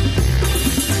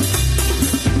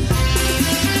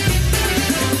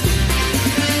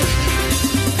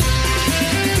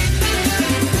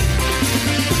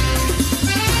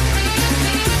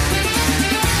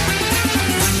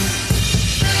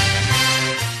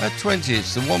 At 20,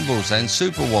 it's the Wombles and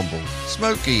Super Womble.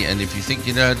 Smokey and If You Think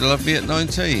You Know How to Love Me at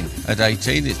 19. At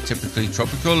 18, it's Typically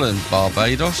Tropical and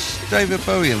Barbados. David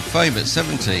Bowie and Fame at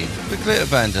 17. The Glitter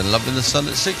Band and Love in the Sun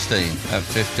at 16. At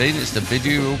 15, it's the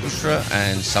Biddy Orchestra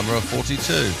and Summer of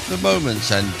 42. The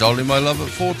Moments and Dolly My Love at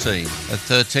 14. At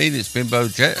 13, it's Bimbo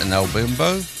Jet and El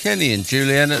Bimbo. Kenny and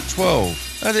Julianne at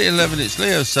 12. At 11, it's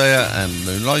Leo Sayer and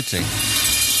Moonlighting.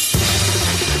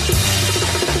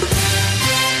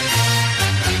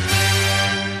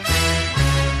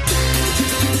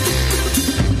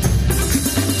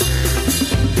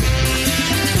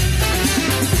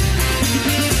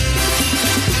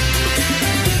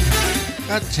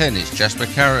 At 10, it's Jasper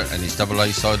Carrot and his double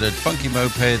A-sided Funky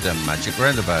Moped and Magic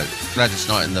Roundabout. Gladys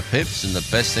Knight and the Pips and The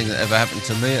Best Thing That Ever Happened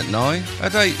to Me at 9.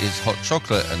 At 8, it's Hot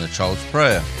Chocolate and A Child's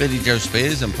Prayer. Billy Joe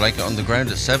Spears and Blanket on the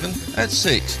Ground at 7. At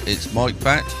 6, it's Mike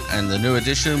Batt and the new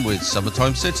edition with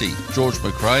Summertime City. George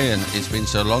McRae and It's Been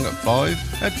So Long at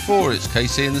 5. At 4, it's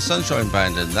Casey and the Sunshine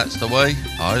Band and That's the Way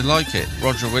I Like It.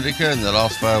 Roger Whittaker and The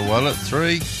Last Farewell at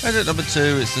 3. And at number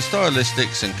 2, it's the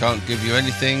Stylistics and Can't Give You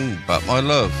Anything But My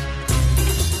Love.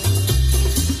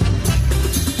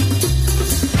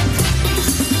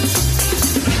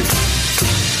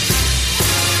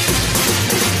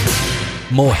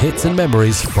 More hits and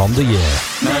memories from the year.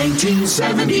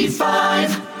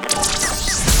 1975.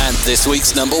 And this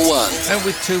week's number one. And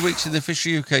with 2 weeks in the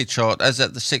official UK chart, as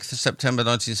at the 6th of September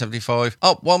 1975,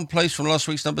 up one place from last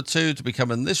week's number 2 to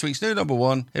becoming this week's new number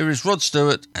 1, here is Rod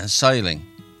Stewart and Sailing.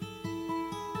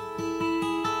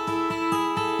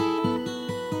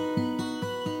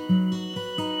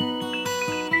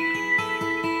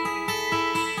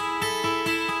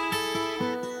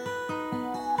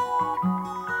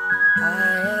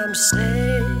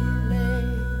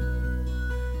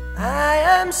 I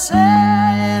am sailing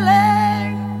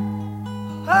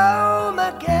home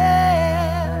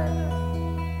again,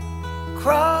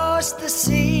 across the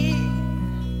sea.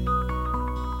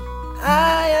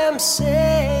 I am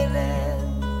sailing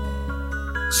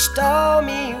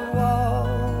stormy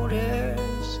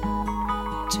waters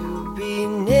to be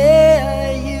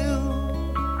near you,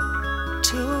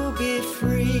 to be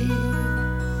free.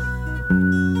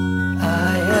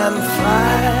 I am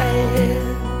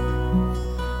flying,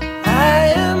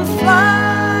 I am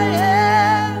flying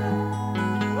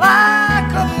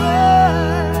like a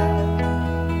bird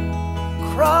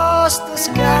across the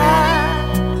sky.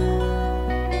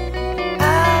 I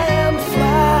am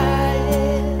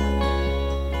flying,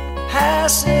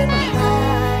 passing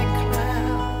high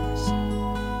clouds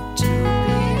to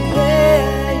be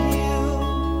near you,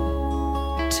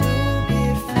 to be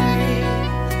free.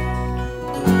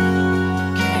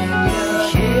 Can you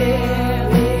hear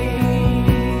me?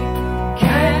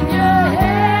 Can you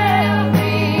hear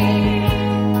me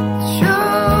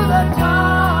through the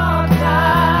dark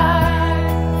night,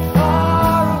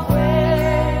 far away?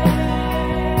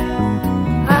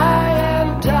 I am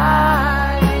dying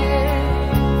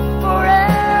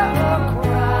forever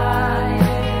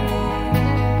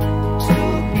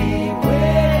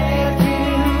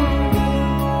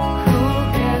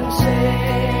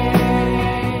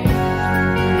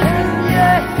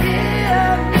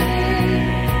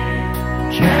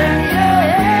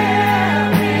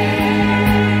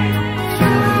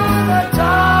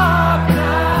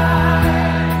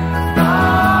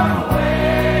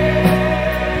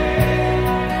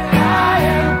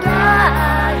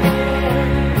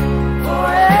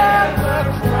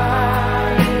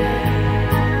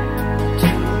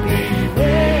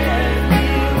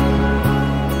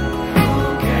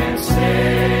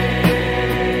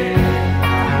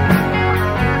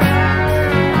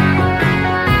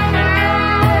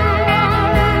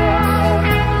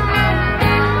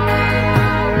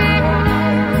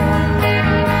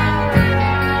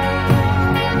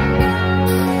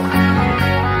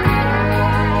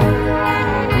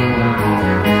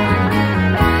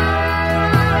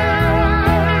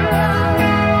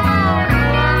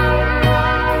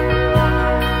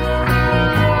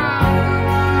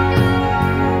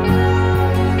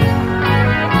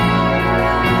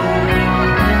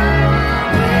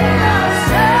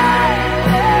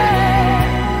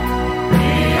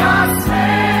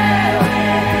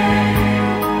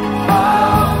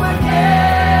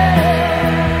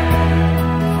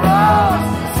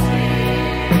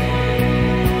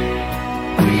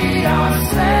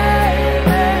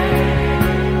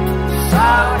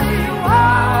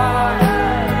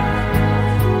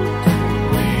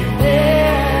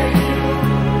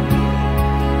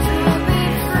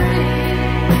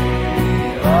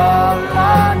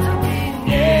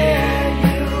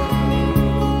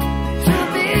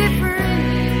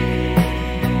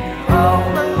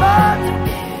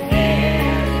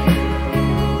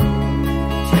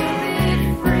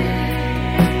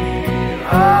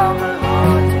Oh, my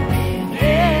heart to be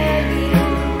near you,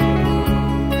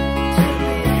 to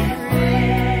be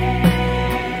free.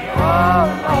 Oh,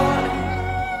 Lord.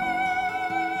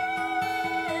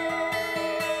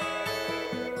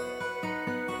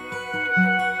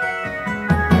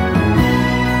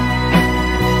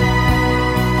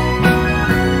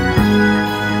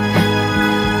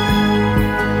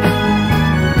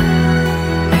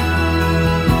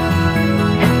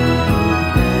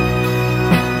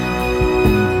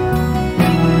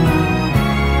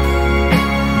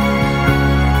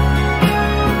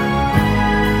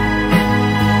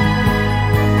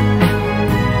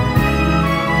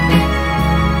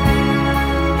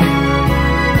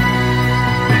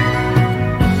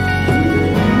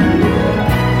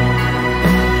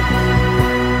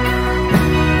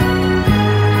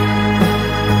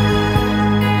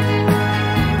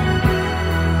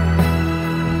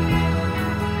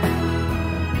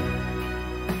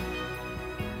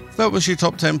 That was your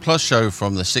Top 10 Plus show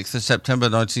from the 6th of September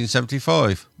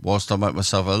 1975. Whilst I make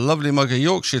myself a lovely mug of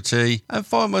Yorkshire tea and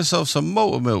find myself some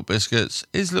malted milk biscuits,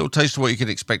 here's a little taste of what you can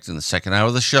expect in the second hour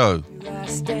of the show. Here I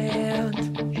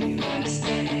stand,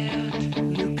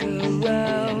 look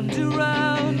around,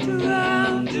 around,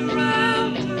 around,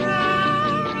 around,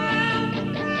 around.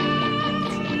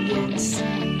 You won't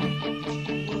see.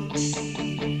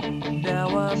 Now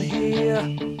I'm here,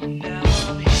 now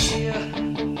I'm here.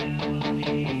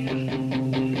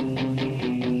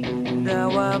 Now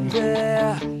I'm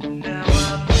there, now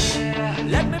I'm there.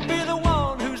 Let me be the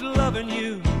one who's loving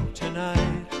you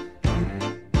tonight.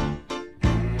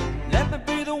 Let me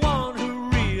be the one who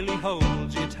really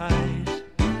holds you tight.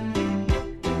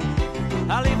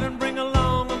 I'll even bring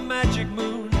along a magic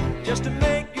moon just to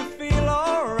make you feel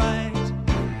alright.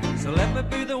 So let me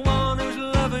be the one who's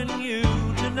loving you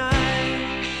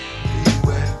tonight.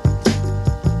 Beware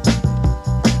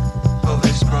of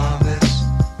his promise.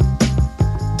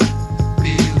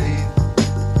 Believe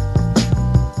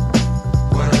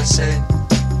what I say.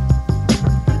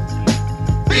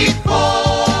 Before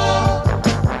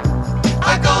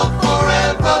I go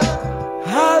forever,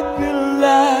 I've been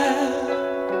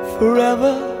alive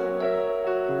forever,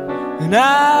 and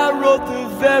I wrote the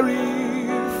very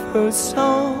first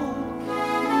song.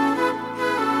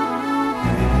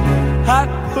 I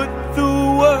put the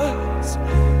words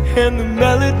and the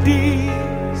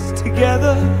melodies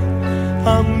together.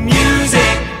 I'm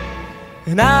music,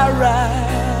 and I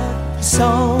write the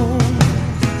song.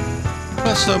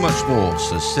 Plus so much more,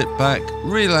 so sit back,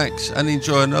 relax and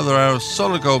enjoy another hour of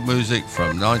solid gold music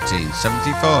from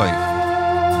 1975.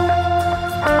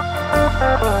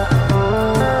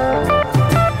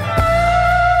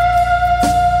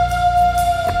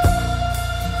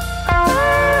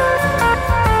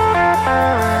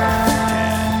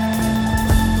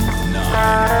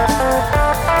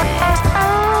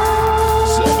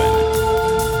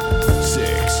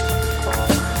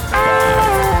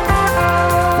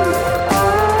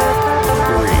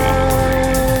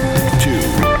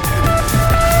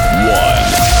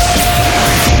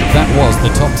 Was the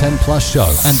Top 10 Plus show,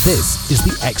 and this is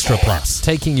the Extra Plus,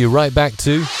 taking you right back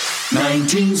to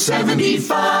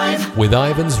 1975 with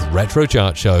Ivan's Retro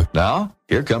Chart Show. Now,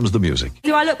 here comes the music.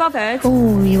 Do I look bothered?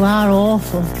 Oh, you are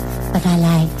awful, but I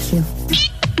like you.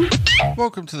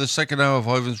 Welcome to the second hour of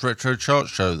Ivan's Retro Chart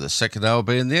Show, the second hour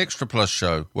being the Extra Plus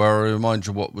show, where I remind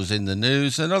you what was in the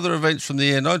news and other events from the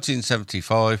year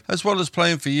 1975, as well as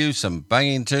playing for you some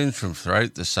banging tunes from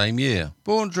throughout the same year.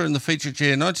 Born during the featured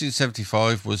year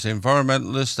 1975 was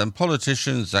environmentalist and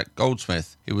politician Zach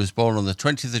Goldsmith. He was born on the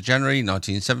 20th of January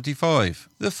 1975.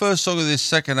 The first song of this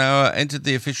second hour entered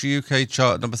the official UK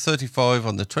chart number 35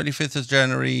 on the 25th of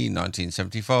January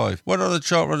 1975. Went on the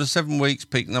chart run of 7 weeks,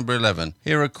 peaked number 11.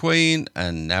 Here are Queen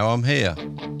and Now I'm Here. Here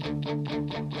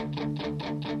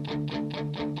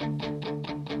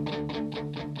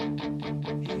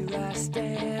I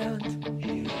stand,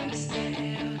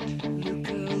 look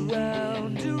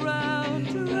around, around,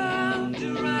 around,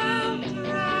 around,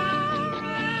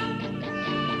 around.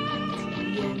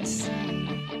 You won't see.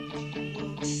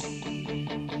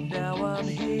 Now I'm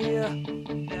here,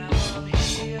 now I'm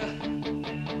here.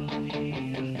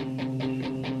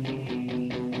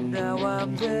 Now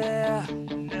I'm there,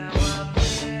 now I'm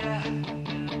there.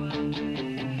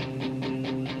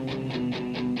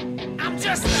 I'm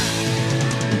just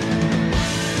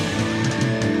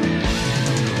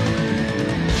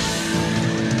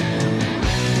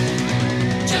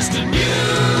just a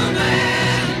new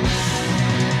man.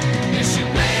 Yes, you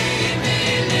made me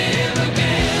live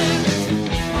again.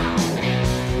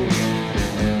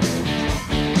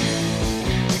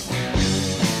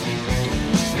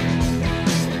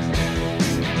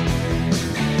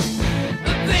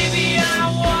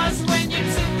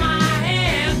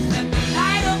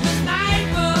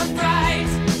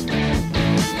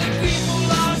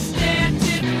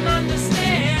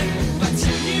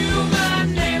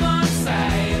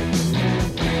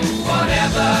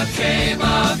 whatever came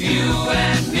of you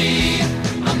and me,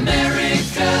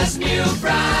 America's new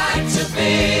bride to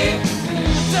be.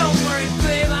 Don't worry,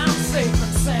 babe, I'm safe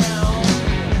and sound.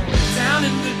 Down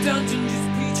in the dungeon, just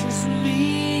peaches and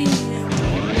me.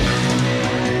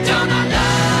 Don't I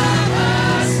love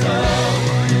her so?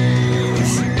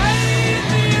 She made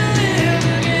me live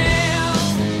again.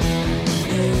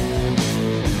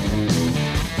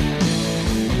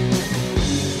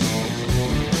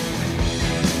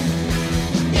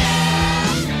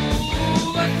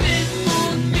 Ooh, a thin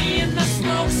moon, me in the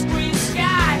smoke screen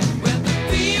sky, with the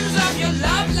beams of your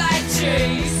love light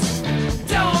chase.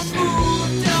 Don't move,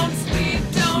 don't speak,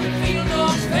 don't feel no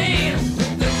pain.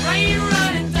 The rain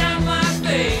running down my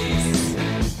face.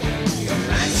 Your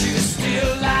matches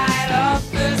still light up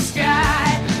the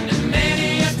sky, and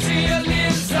many a tear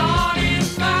lives on in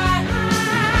my eyes.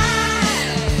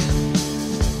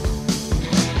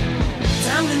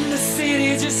 Down in the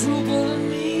city, just Rupert and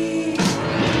me.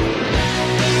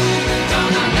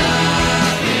 Don't I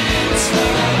love him so?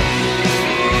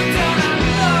 Don't I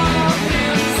love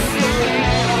him so?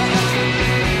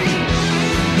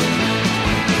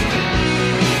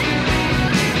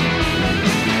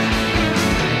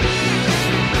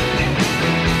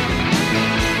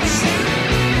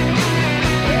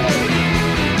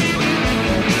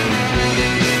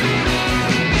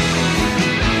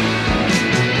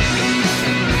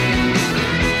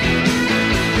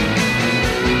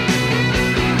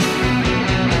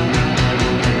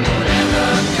 Whatever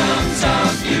comes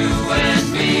of you and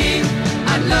me,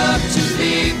 I'd love to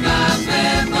leave my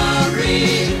memory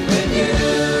with you.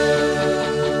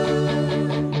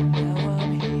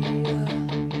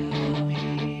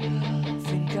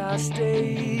 Think I'll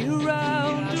stay around.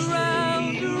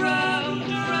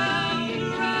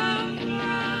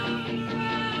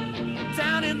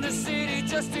 Down in the city,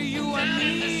 just to you and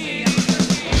me.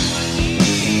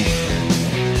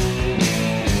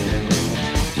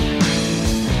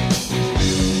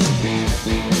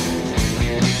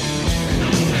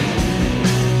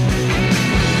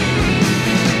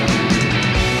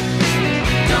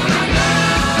 Don't I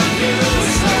love you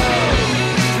so?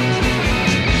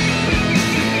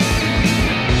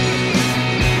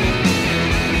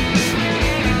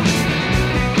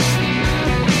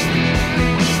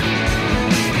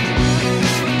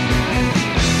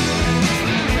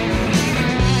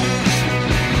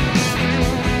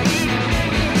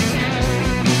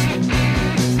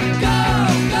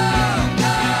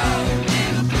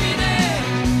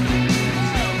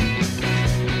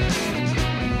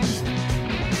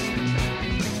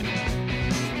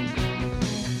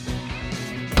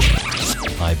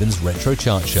 Ivan's Retro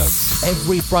Chart Show.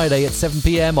 Every Friday at 7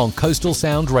 p.m. on Coastal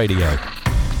Sound Radio.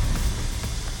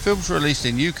 Films released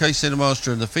in UK cinemas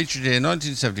during the featured year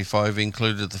 1975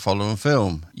 included the following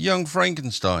film: Young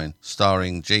Frankenstein,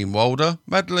 starring Gene Wilder,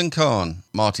 Madeline Kahn,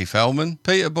 Marty Feldman,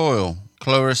 Peter Boyle,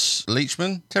 Cloris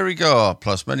Leachman, Terry Garr,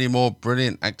 plus many more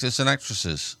brilliant actors and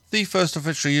actresses. The first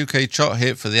official UK chart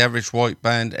hit for the Average White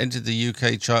Band entered the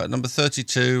UK chart at number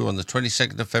 32 on the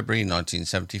 22nd of February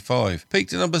 1975.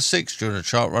 Peaked at number 6 during a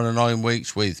chart run of 9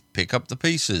 weeks with Pick Up the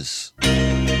Pieces.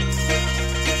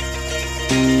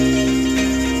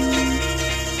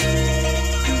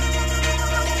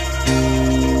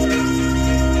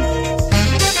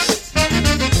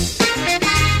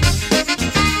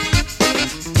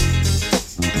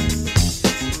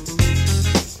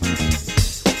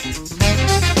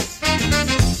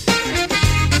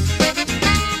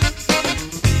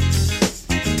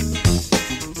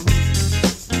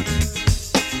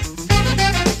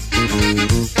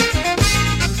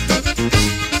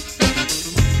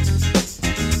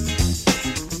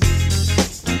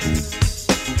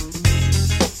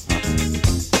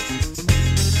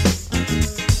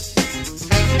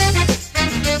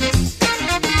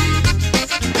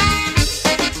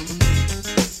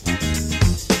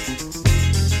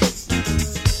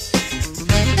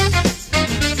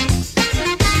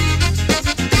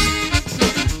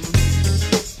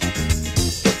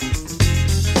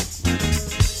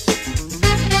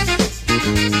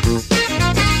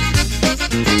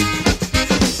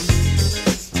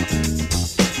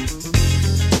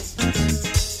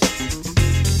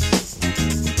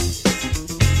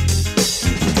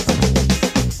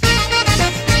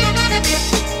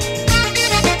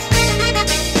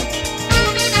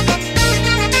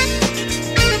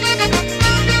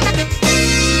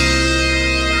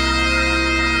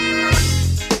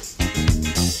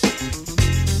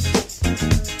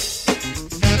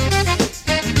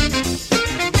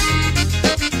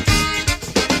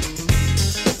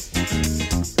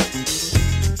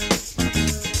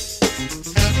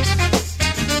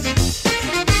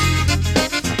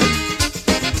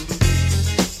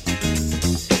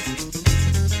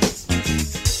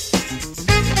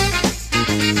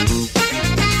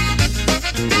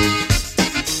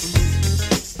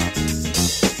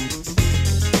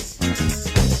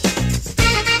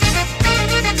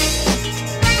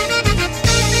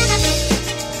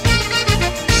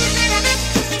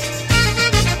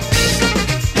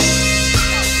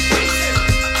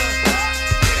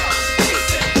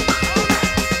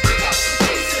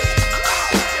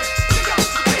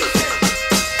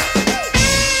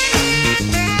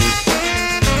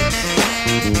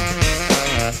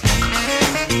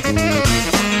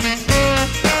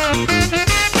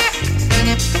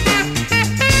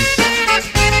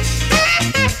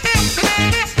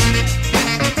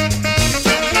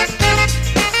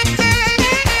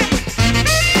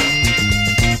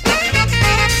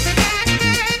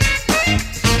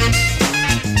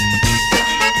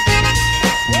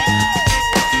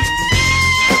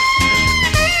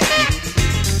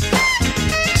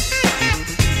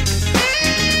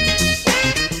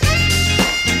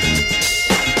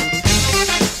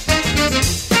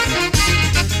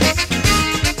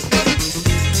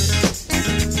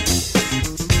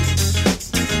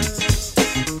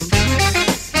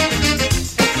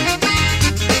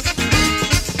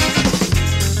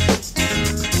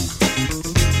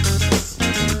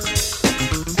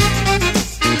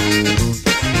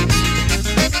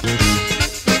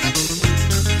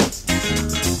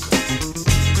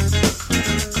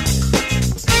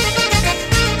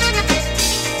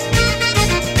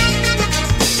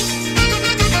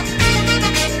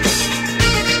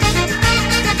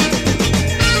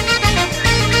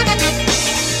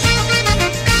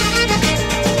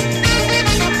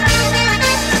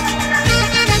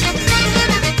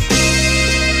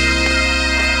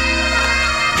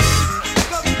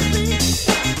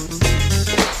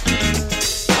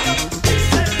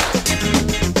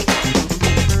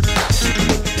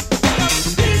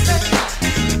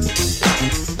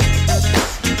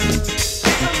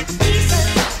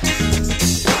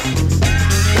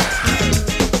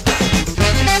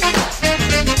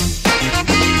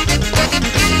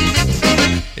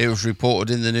 It was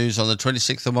reported in the news on the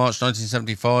 26th of March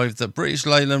 1975 that British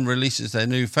Leyland releases their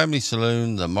new family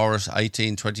saloon, the Morris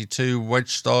 1822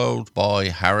 wedge-styled by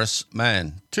Harris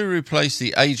Mann, to replace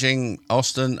the ageing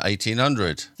Austin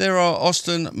 1800. There are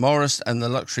Austin, Morris and the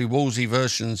luxury Wolsey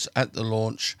versions at the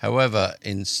launch. However,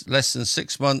 in less than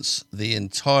 6 months, the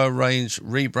entire range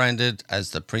rebranded as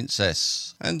the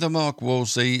Princess, and the Mark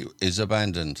Wolsey is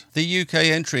abandoned. The UK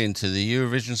entry into the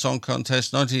Eurovision Song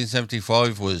Contest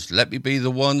 1975 was Let Me Be The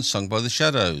One, sung by The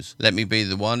Shadows. Let Me Be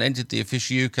The One entered the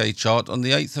official UK chart on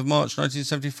the 8th of March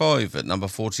 1975 at number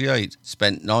 48.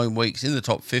 Spent 9 weeks in the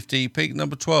top 50, peaked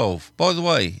number 12. By the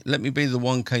way, Let Me Be The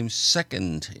One came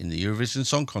second in the Eurovision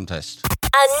Song Contest.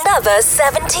 Another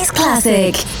 70s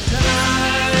classic.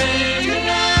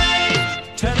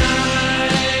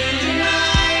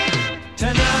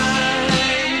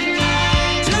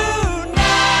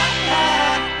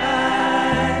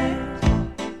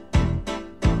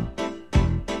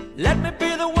 Let me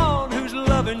be the one who's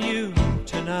loving you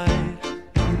tonight.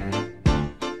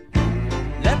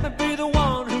 Let me be the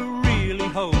one who really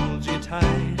holds you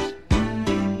tight.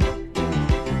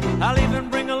 I'll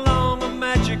even bring along a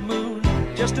magic moon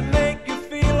just to make you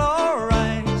feel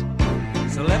alright.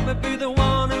 So let me be the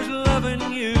one who's loving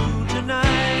you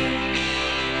tonight.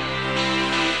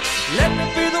 Let me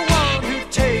be the one who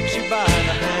takes you by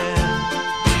the hand.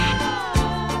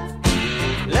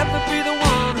 Let me be the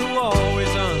one who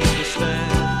always understands.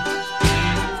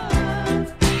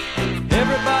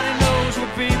 Everybody knows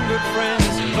we've been good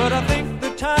friends, but I think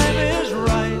the time is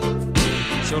right.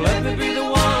 So let me be the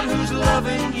one who's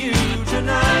loving you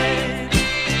tonight.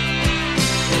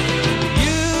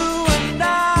 You and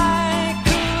I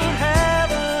could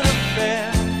have an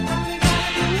affair,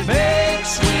 make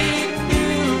sweet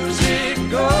music,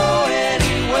 go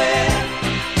anywhere,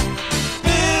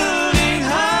 building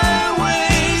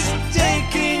highways,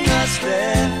 taking us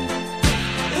there.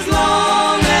 As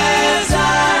long as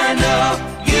I know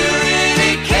you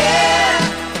really care,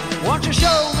 won't you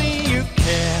show me you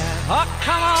care? Oh,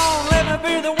 come on, let me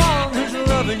be the one who's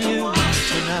loving you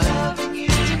tonight.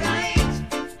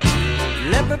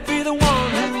 Let me be the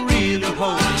one who really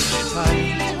holds you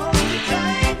tight.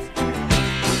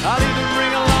 I'll even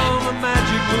bring along a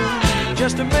magic moon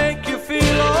just to make you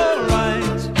feel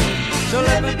alright. So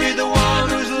let me be the one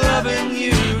who's loving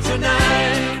you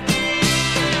tonight.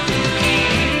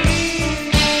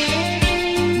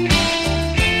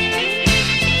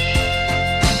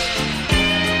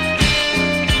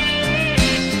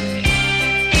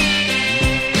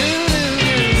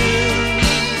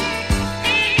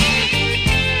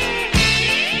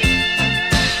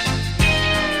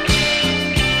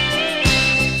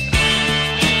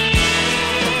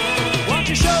 Won't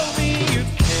you show me you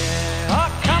care? Oh,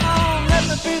 come on, let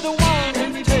me be the one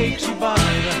who takes you by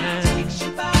the hand.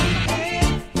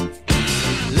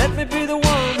 Let me be the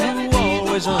one who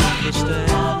always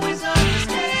understands.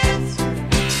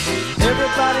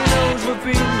 Everybody knows we've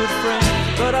been good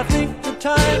friends, but I think the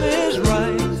time is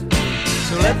right.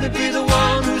 So let me be the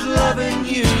one who's loving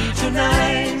you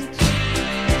tonight.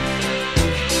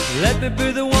 Let me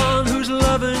be the one who's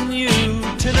loving you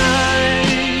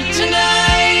tonight.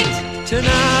 Tonight.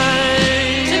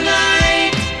 Tonight.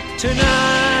 Tonight.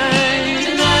 Tonight.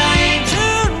 Tonight.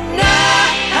 Tonight.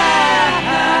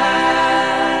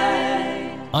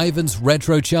 Ivan's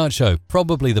Retro Chart Show,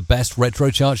 probably the best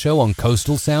retro chart show on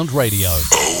Coastal Sound Radio.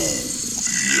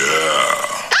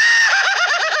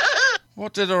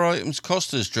 What did our items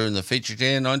cost us during the featured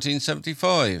year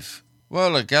 1975?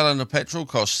 Well, a gallon of petrol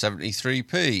cost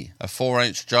 73p, a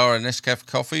 4-ounce jar of Nescafe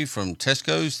coffee from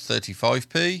Tesco's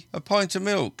 35p, a pint of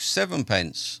milk 7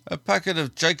 pence, a packet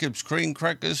of Jacob's cream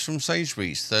crackers from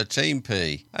Sainsbury's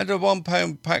 13p, and a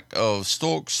 £1 pack of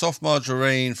Stork soft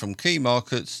margarine from Key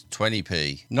Markets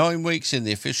 20p. 9 weeks in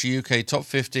the official UK Top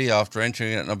 50 after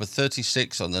entering at number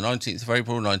 36 on the 19th of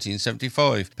April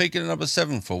 1975, peaking at number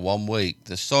 7 for 1 week.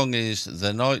 The song is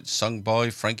The Night, sung by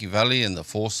Frankie Valli and the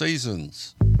Four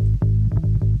Seasons.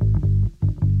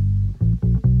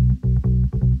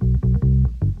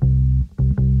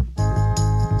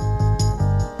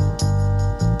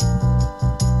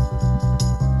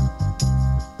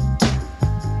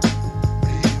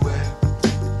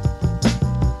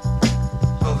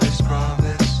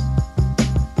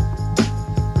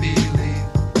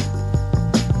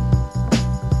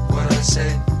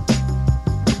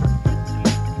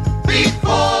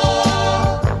 Before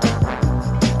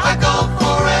I go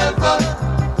for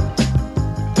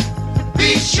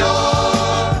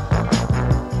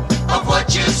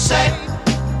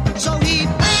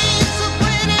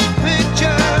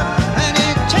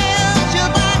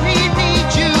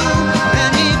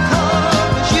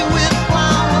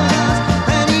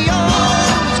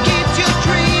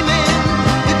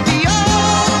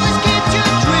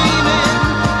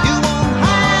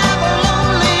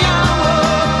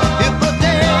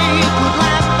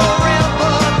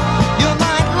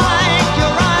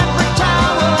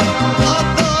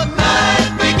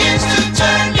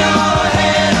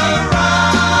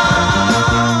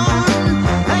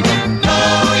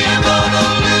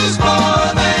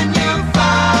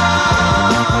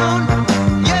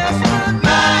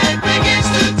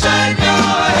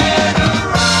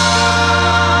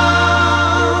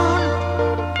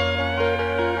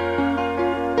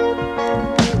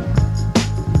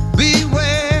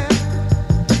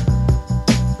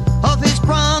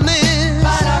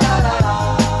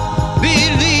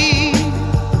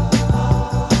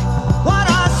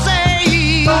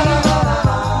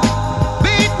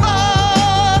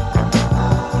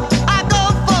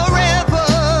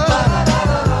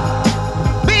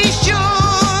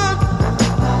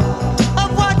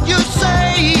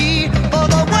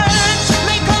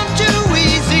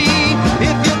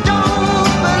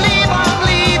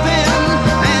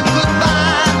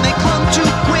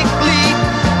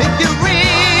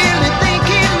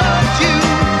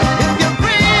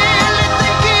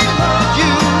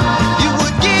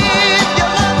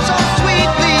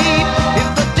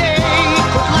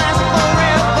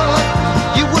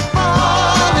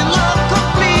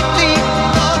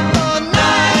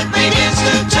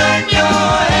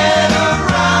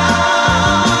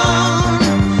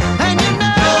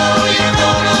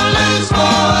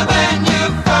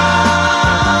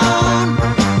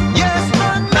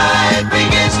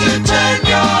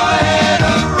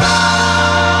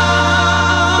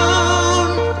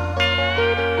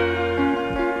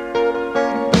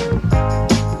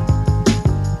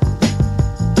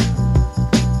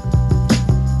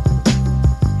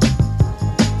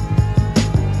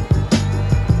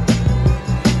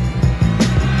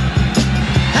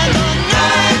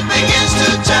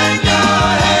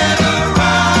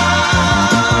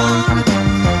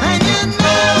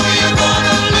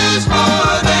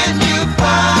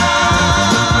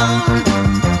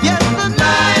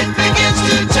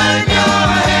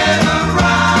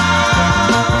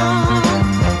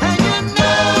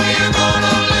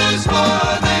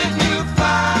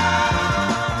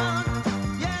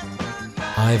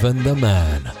Ivan the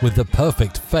Man, with the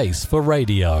perfect face for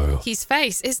radio. His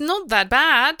face is not that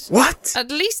bad. What? At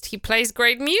least he plays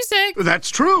great music. That's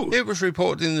true. It was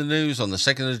reported in the news on the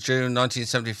 2nd of June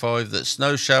 1975 that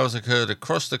snow showers occurred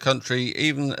across the country,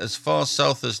 even as far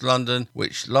south as London,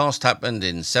 which last happened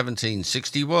in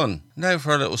 1761. Now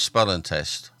for a little spelling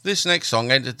test. This next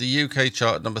song entered the UK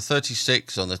chart at number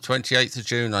 36 on the 28th of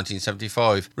June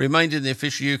 1975, remained in the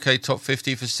official UK top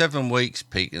 50 for 7 weeks,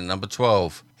 peaking at number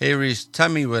 12. Here is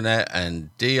Tammy Wynette and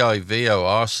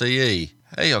Divorce. Hey,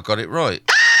 I got it right.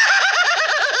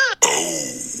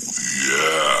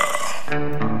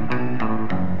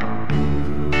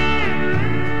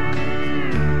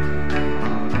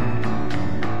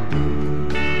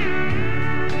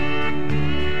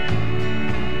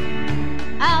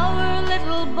 Our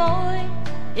little boy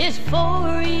is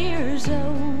 4 years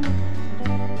old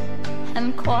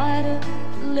and quite a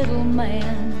little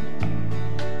man.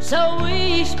 So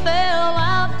we spell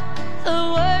out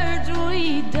the words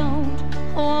we don't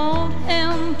want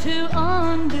him to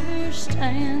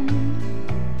understand,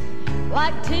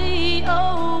 like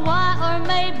T-O-Y or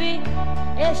maybe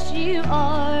S-U-R-P-R-I-S-E.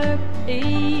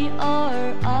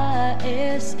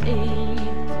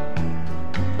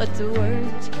 But the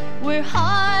words we're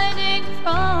hiding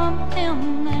from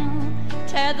him now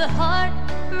tear the heart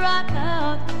right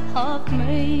out of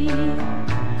me.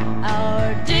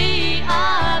 Our D-I-V-O-R-C-E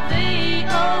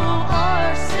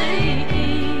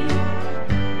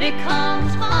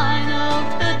becomes final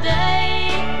today.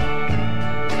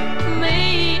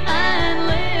 Me and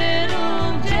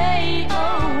little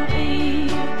J-O-E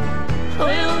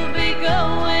will be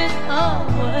going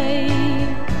away.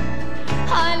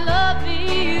 I love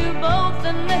you both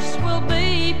and this will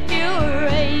be pure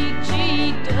A-G-double-L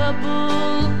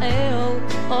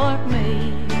for me.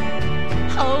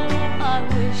 Oh, I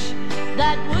wish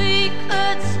that we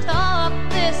could stop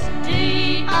this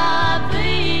D-I-V-O-R-C-E.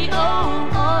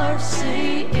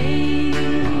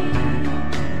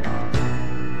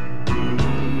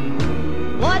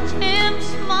 Watch him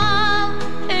smile,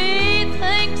 he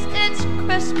thinks it's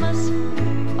Christmas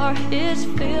or his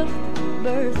 5th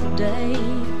birthday.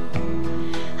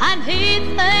 And he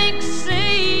thinks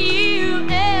C-U-S-T-O-D-Y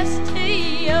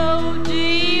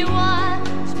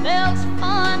spells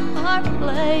fun or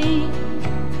play.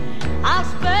 I'll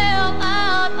spell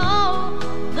out all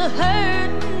the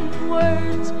hurting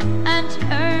words and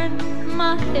turn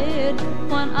my head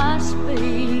when I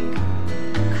speak,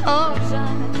 'cause I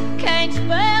can't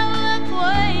spell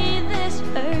away this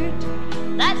hurt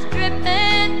that's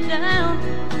dripping down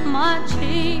my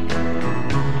cheek.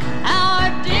 Our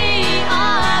D-I-V-O-R-C-E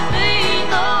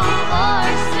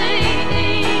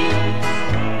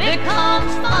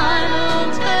becomes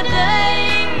final today.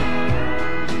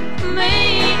 Me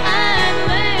and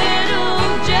little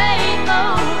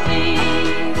J-O-E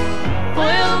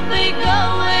will be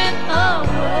going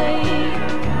away.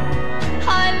 I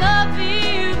love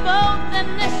you both and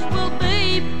this will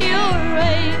be pure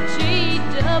A-G-double-L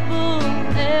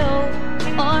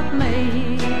for me.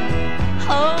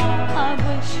 Oh, I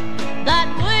wish that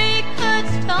we could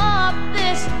stop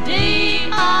this D-I-V-O-R-C-E.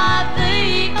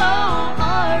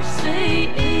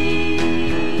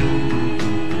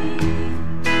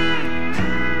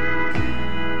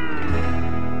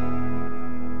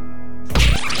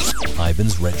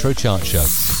 Ivan's Retro Chart Show,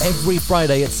 every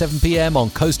Friday at 7 p.m. on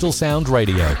Coastal Sound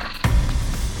Radio.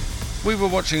 We were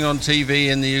watching on TV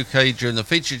in the UK during the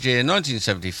featured year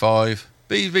 1975,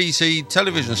 BBC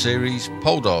television series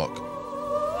Poldark.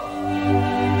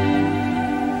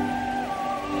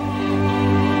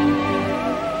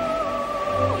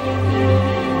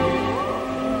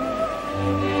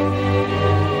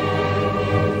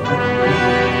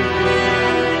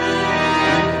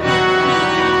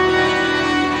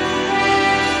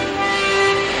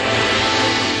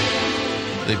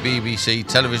 The BBC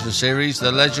television series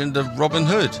The Legend of Robin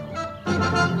Hood.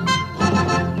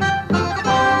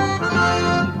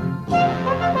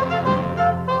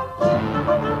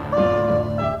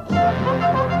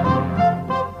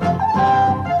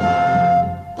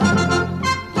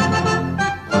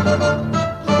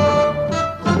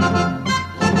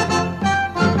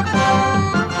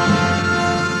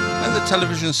 And the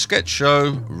television sketch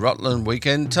show Rutland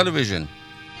Weekend Television.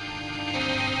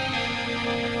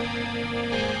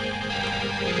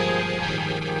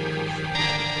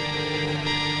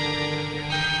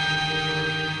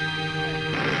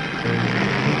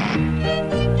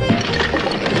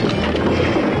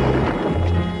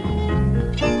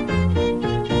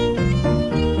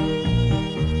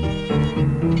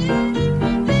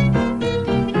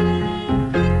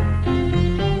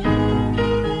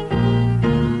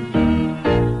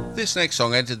 This next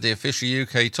song entered the official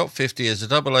UK Top 50 as a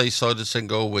double A-sided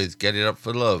single with Get It Up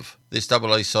For Love. This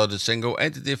double A-sided single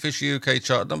entered the official UK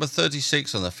chart number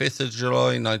 36 on the 5th of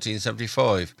July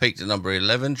 1975, peaked at number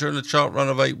 11 during a chart run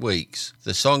of 8 weeks.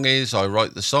 The song is I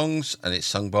Write the Songs, and it's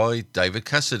sung by David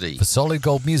Cassidy. For solid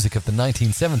gold music of the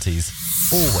 1970s,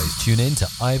 always tune in to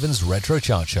Ivan's Retro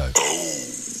Chart Show.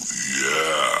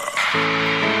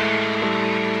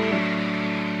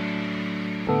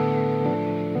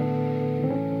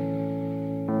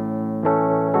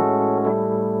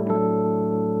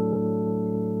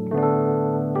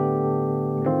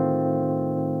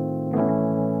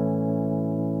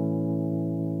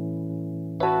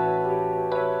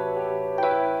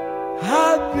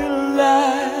 I've been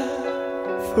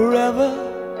alive forever,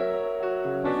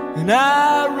 and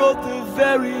I wrote the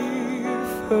very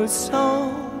first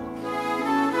song.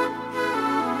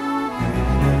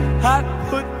 I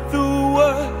put the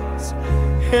words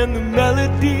and the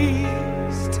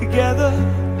melodies together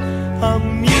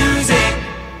on music,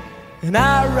 and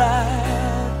I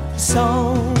write the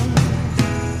song.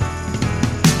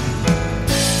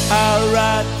 I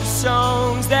write the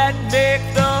songs that make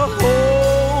the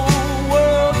whole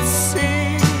world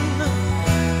sing.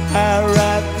 I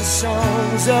write the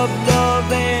songs of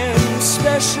love and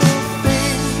special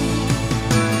things.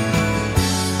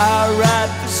 I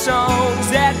write the songs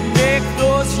that make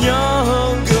those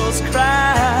young girls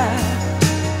cry.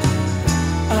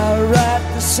 I write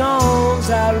the songs,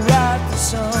 I write the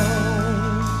songs.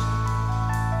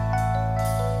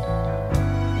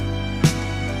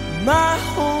 My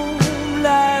home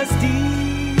lies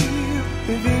deep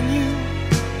within you,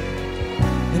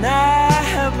 and I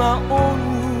have my own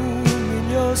room in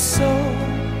your soul.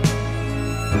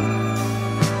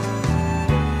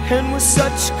 And we're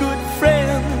such good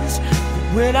friends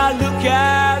that when I look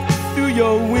out through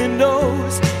your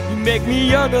windows, you make me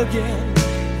young again,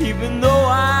 even though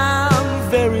I'm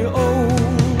very old.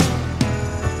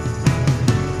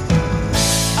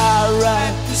 I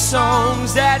write the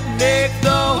songs that make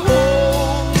the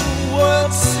whole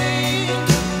world sing.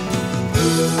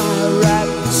 I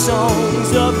write the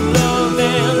songs of love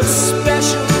and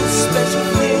special, special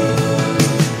things.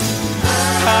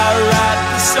 I write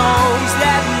the songs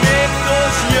that make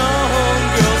those young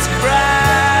girls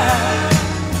cry.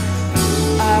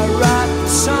 I write the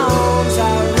songs, I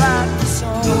write the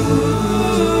songs.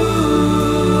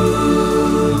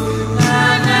 Na,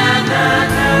 na, na,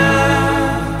 na.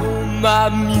 Oh, my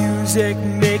music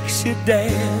makes you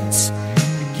dance.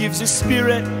 It gives you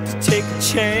spirit to take a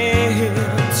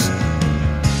chance.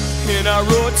 And I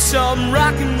wrote some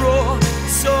rock and roll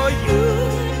so you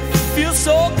feel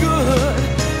so good.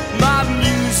 My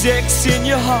music's in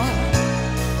your heart,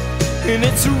 and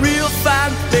it's a real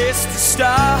fine place to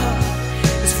start.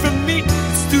 It's from me,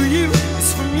 it's through you,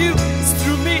 it's from you, it's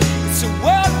through me. It's a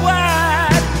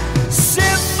worldwide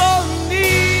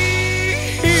symphony.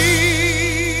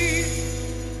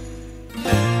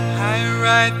 I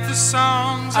write the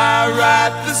songs, I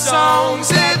write the songs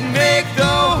that make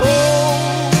the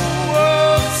whole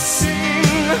world sing.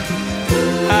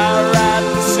 I write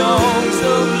the songs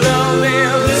of love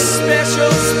and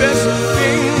special, special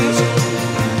things.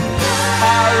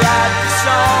 I write the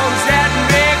songs that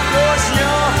make those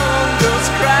young girls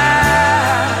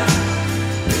cry.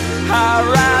 I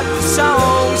write the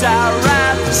songs, I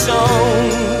write the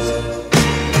songs.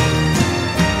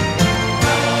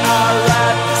 I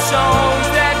write the songs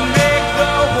that make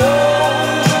the whole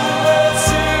world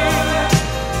sing.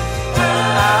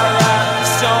 I write the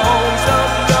songs of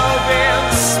love and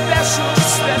special,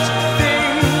 special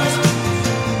things.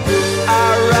 I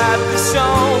write the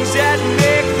songs that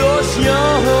make those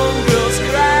young girls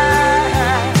cry.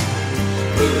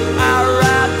 I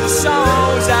write the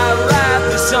songs, I write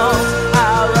the songs, I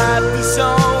write the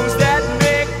songs that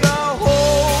make the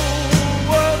whole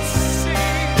world sing.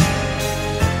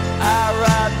 I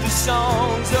write the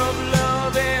songs of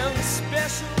love and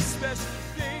special, special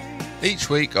things. Each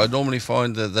week I normally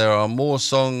find that there are more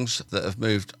songs that have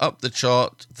moved up the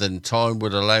chart than time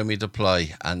would allow me to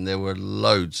play, and there were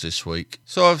loads this week.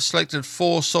 So I've selected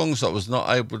 4 songs that I was not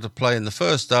able to play in the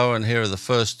first hour, and here are the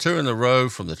first 2 in a row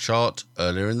from the chart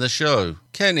earlier in the show.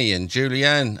 Kenny and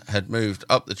Julianne had moved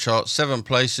up the chart 7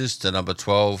 places to number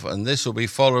 12, and this will be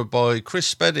followed by Chris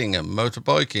Spedding and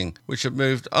Motorbiking, which had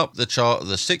moved up the chart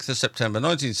the 6th of September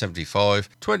 1975,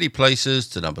 20 places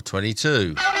to number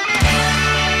 22.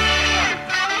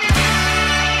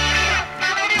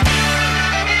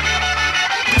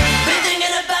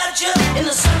 In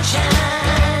the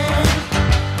sunshine,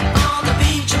 on the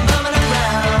beach and bumming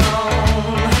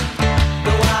around.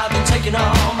 Though I've been taking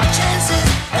all my chances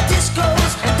at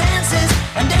discos and dances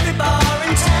and every bar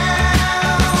in town.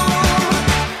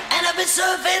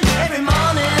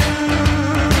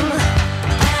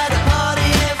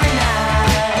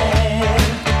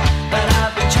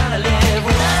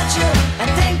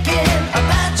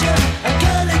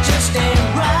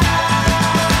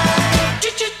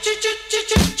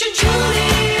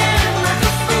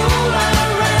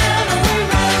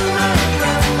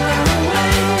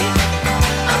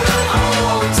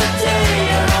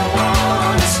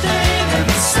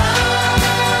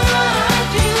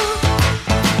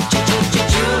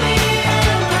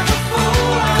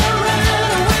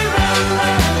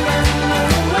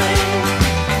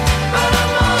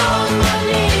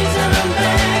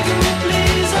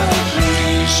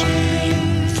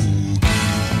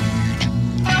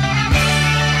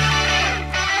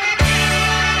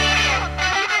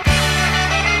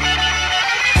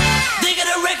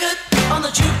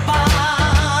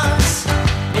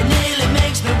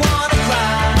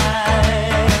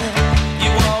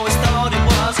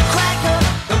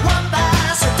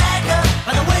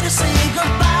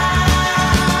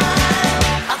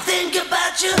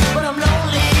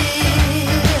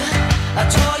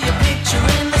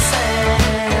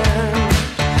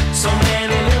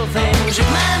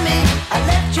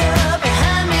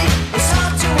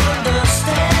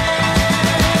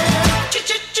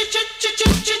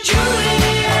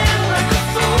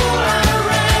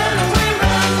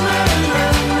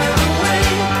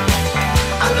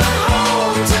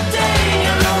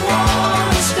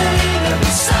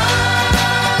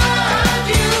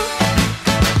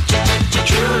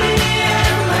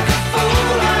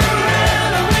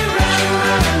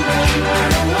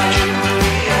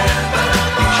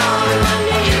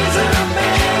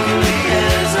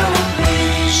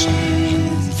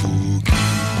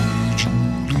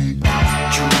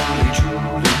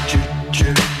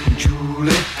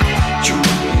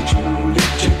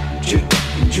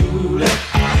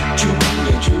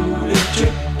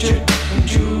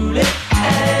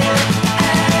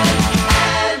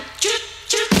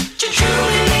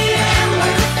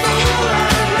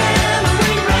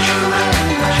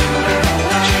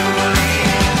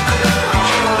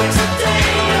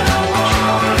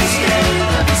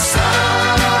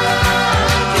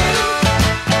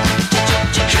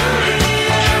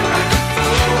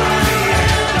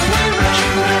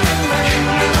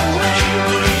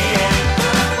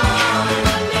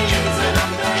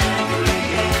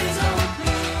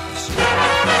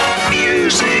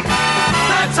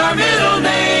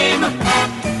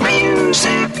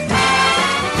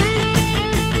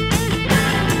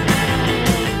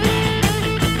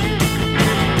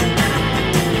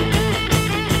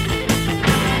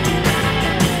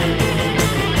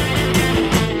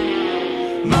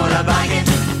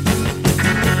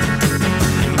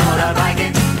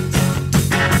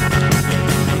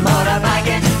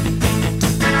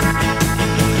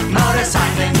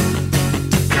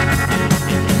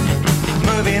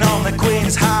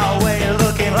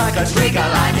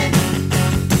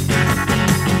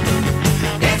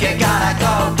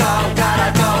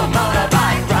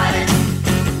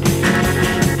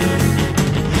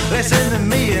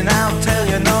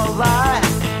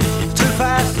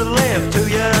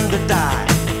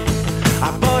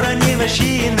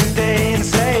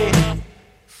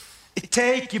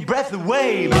 take your breath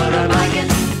away. Motorbiking,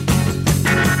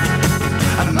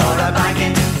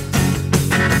 motorbiking,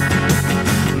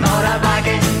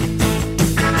 motorbiking,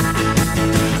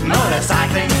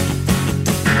 motorcycling,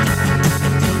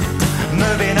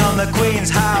 moving on the Queen's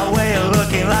Highway,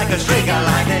 looking like a streak of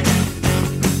lightning.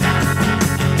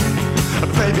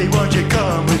 Baby, won't you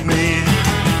come with me?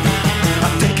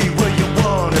 I'll take you where you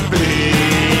wanna be.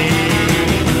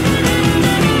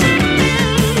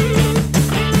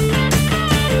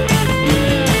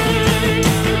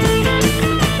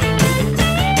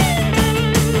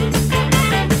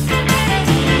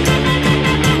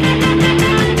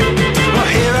 Well,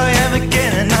 here I am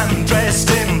again and I'm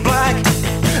dressed in black.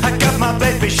 I got my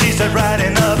baby, she's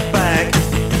riding up back.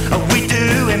 We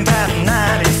do in about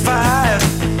 95.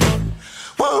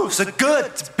 Whoa, so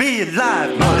good to be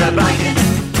alive. Motorbiking,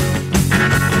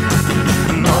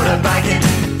 motorbiking,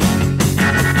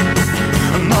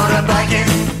 motorbiking,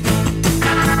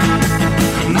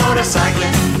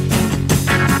 motorcycling,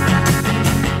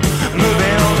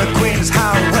 moving on the Queen's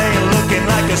Highway, looking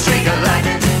like a streak of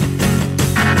lightning.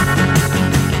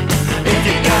 If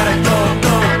you gotta go,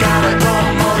 go, gotta go.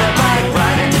 Motorbike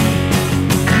riding,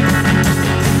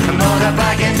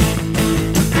 motorbiking,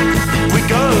 we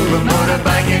go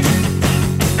motorbiking,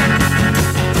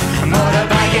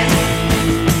 motorbiking,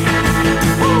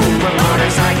 woo, we're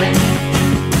motorcycling,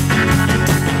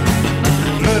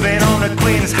 moving on the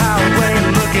Queen's Highway,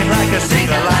 looking like a streak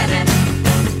of lightning.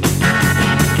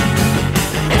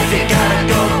 If you gotta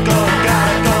go, go,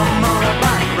 gotta go,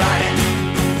 motorbike riding,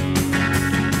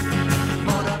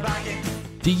 motorbiking.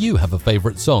 Do you have a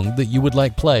favourite song that you would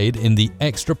like played in the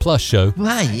Extra Plus show?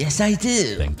 Why, yes I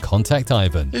do. Then contact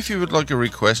Ivan. If you would like a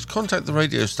request, contact the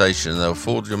radio station and they'll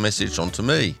forward your message on to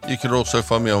me. You can also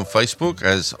find me on Facebook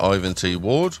as Ivan T.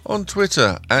 Ward, on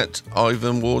Twitter at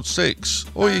IvanWard6,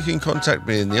 or you can contact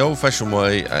me in the old-fashioned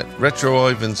way at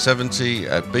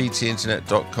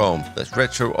retroivan70@btinternet.com. That's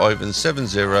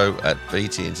retroivan70 at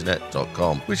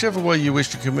btinternet.com. Whichever way you wish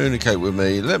to communicate with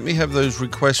me, let me have those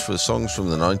requests for songs from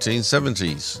the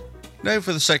 1970s. Now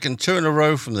for the second two in a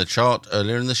row from the chart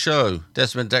earlier in the show.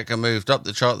 Desmond Dekker moved up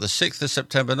the chart the 6th of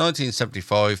September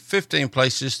 1975, 15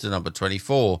 places to number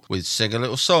 24, with Sing a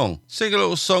Little Song. Sing a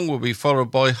Little Song will be followed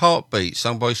by Heartbeat,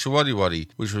 sung by Shawadi Wadi,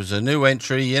 which was a new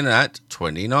entry in at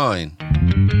 29.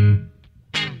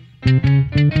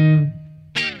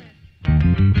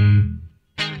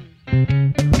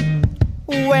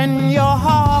 When your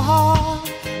heart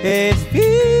is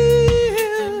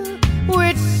filled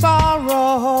with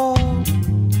sorrow,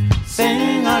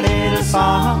 sing a little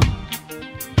song,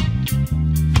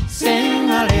 sing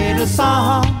a little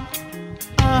song.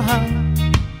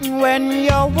 When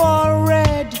you're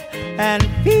worried and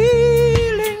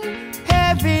feeling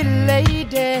heavy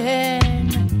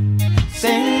laden,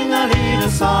 sing a little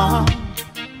song.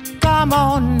 Come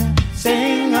on,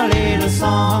 sing a little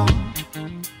song.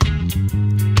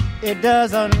 It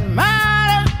doesn't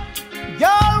matter, you're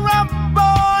a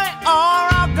boy or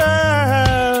a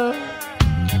girl.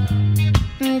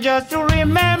 Just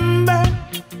remember,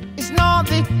 it's not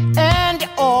the end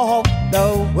of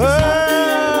the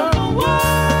world.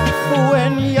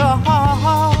 When your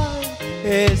heart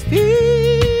is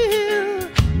filled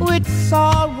with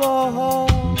sorrow,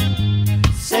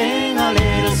 sing a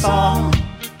little song.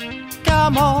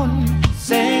 Come on,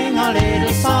 sing a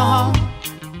little song.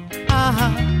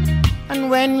 And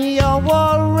when you're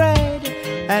worried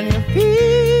and you're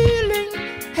feeling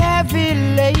heavy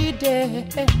laden,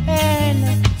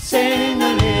 sing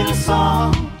a little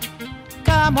song.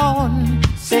 Come on,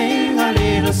 sing a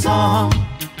little song.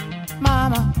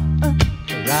 Mama,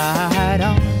 ride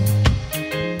on.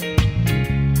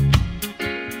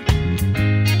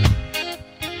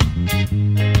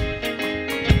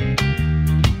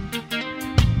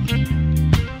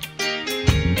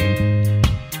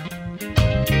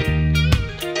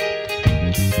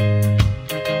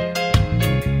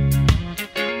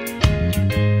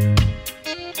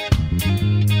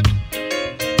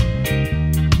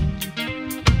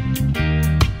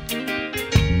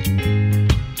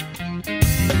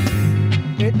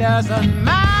 It doesn't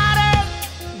matter,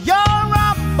 you're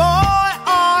a boy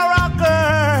or a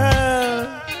girl.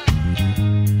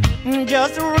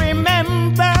 Just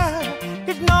remember,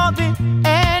 it's not the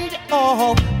end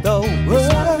of the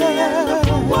world.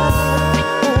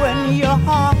 When your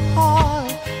heart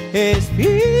is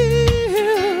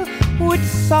filled with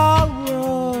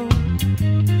sorrow,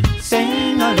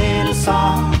 sing a little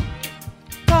song.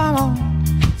 Come on,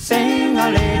 sing a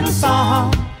little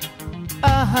song.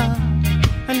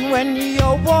 And when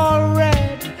you're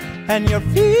worried and you're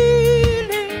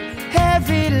feeling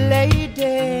heavy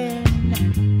laden,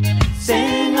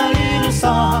 sing a little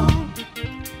song.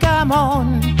 Come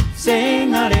on,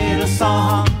 sing a little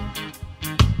song.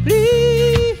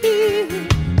 Please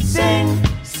sing,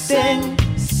 sing,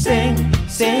 sing,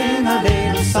 sing a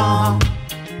little song.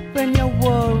 When you're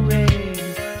worried,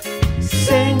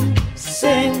 sing,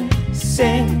 sing,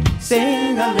 sing,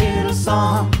 sing a little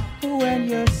song. When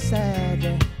you're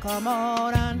sad, come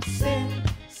on and sing.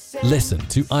 Listen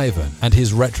to Ivan and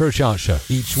his Retro Chart Show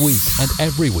each week, and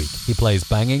every week he plays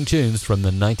banging tunes from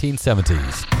the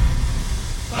 1970s.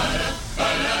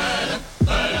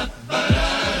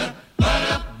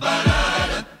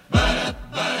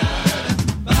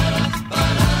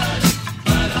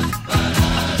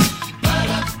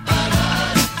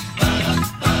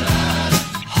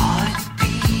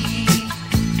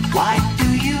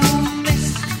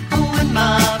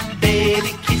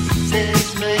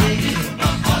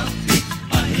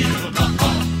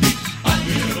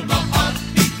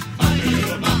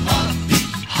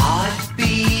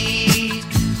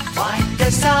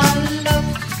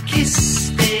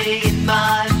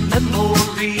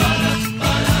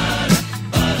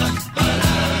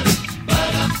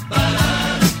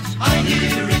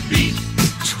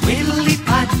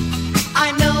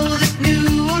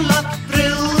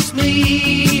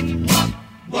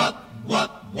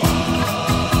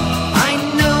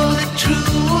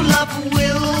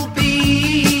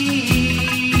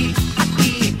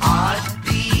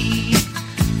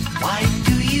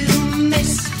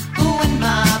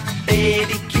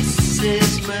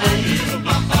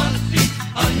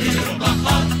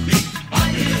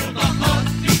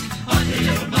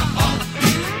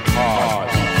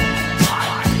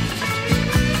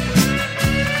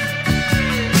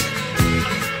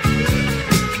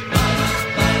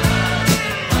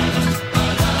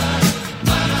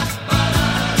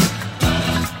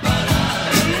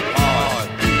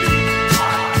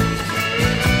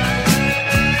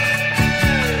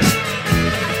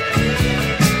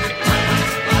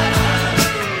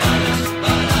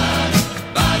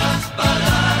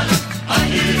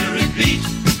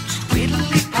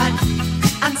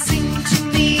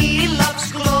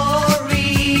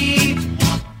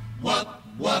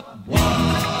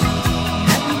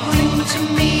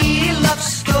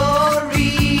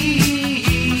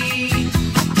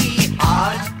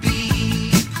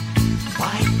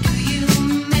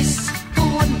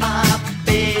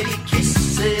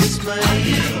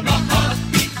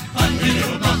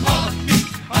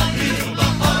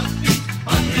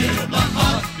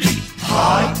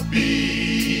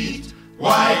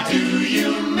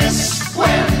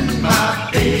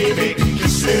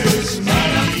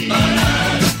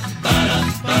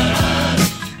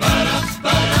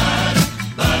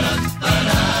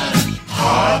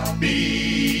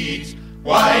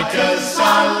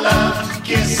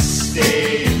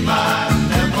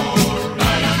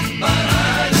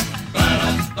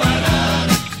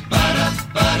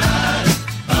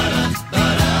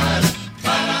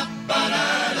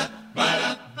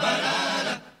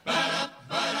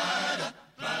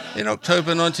 In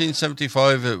October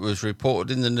 1975, it was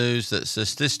reported in the news that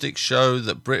statistics show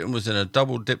that Britain was in a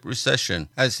double-dip recession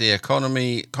as the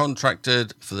economy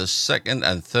contracted for the second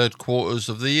and third quarters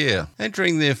of the year.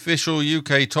 Entering the official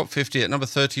UK Top 50 at number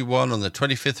 31 on the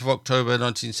 25th of October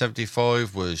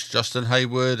 1975 was Justin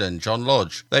Hayward and John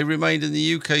Lodge. They remained in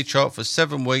the UK chart for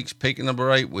 7 weeks, peaking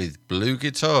number 8 with Blue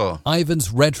Guitar.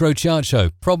 Ivan's Retro Chart Show,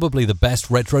 probably the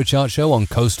best retro chart show on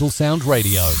Coastal Sound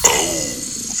Radio.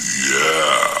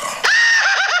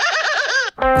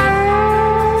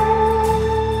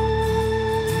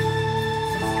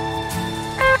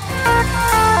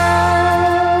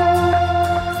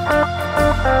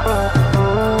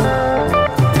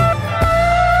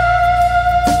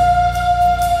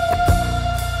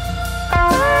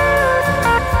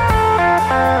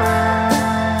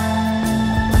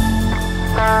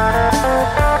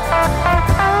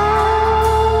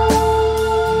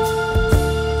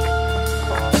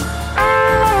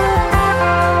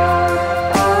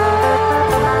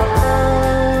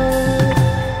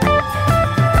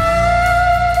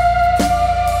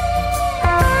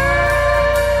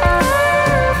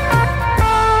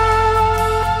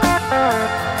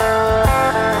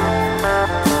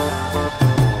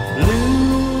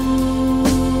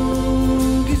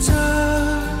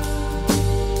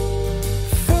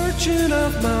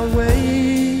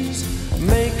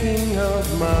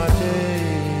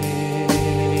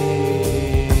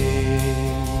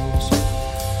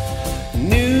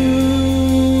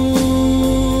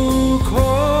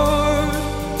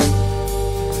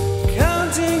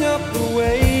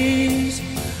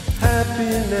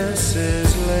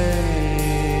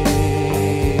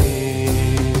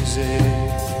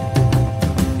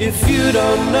 If you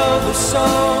don't know the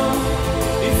song,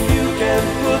 if you can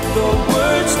put the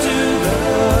words to the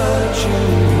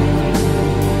tune,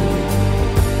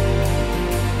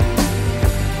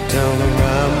 tell them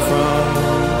where I'm from,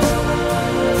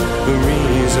 the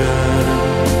reason,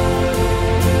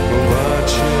 what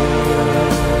you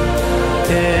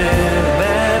did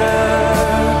better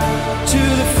to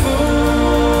the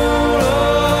fool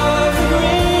or the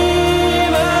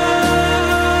dreamer.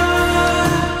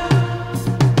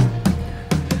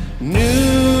 New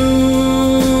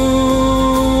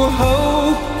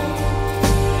hope,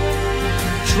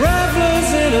 travelers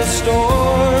in a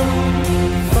storm,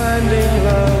 finding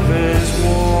love is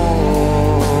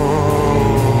warm.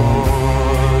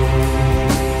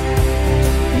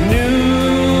 New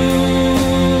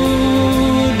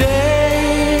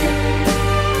day,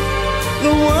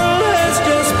 the world has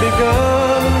just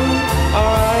begun.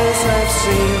 Our eyes have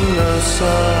seen the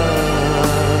sun.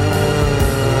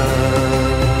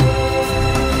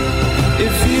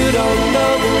 If you don't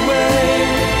know the way,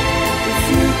 if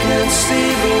you can't see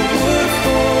the wood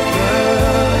for the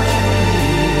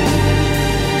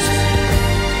trees,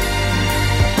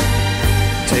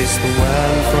 taste the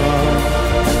wine from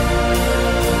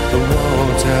the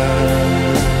water.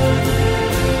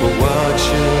 But what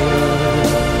should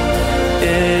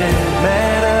it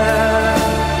matter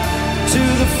to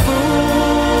the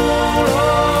fool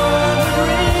or the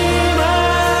dreamer?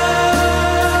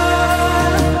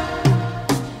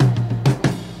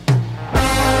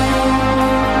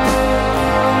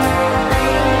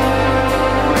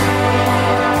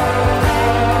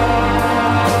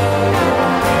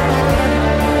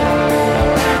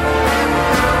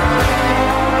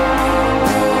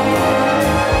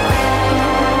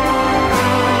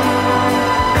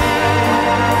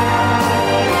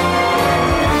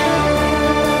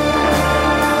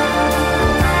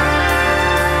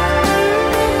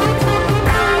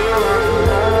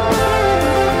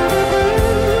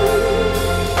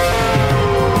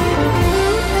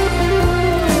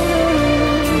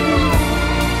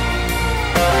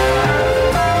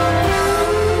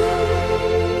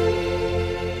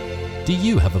 Do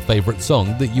you have a favourite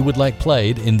song that you would like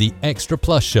played in the Extra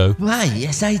Plus show? Why,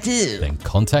 yes I do. Then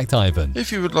contact Ivan.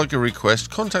 If you would like a request,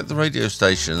 contact the radio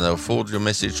station and they'll forward your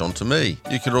message on to me.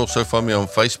 You can also find me on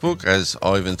Facebook as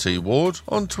Ivan T. Ward,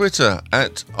 on Twitter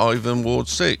at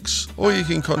IvanWard6, or you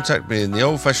can contact me in the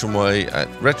old-fashioned way at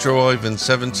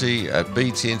RetroIvan70 at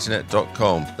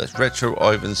btinternet.com. That's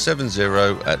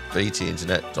RetroIvan70 at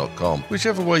btinternet.com.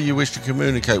 Whichever way you wish to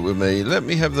communicate with me, let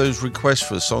me have those requests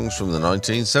for songs from the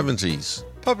 1970s.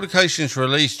 Publications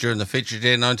released during the featured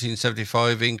year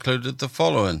 1975 included the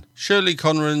following: Shirley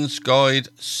Conran's Guide,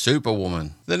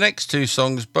 Superwoman. The next two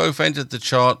songs both entered the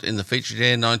chart in the featured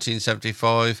year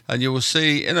 1975, and you will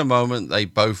see in a moment they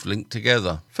both link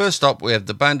together. First up, we have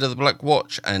the Band of the Black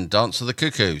Watch and Dance of the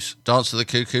Cuckoos. Dance of the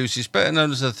Cuckoos is better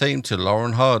known as a theme to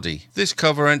Lauren Hardy. This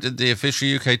cover entered the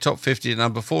official UK Top 50 at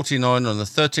number 49 on the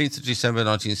 13th of December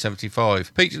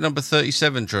 1975, peaked at number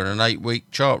 37 during an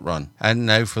 8-week chart run. And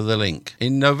now for the link.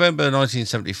 In November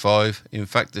 1975, in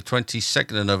fact the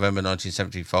 22nd of November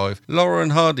 1975,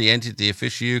 Lauren Hardy entered the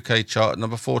official UK chart at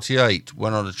number 48,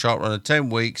 went on a chart run of 10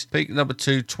 weeks, peaked at number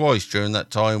 2 twice during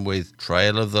that time with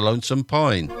Trail of the Lonesome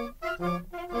Pine.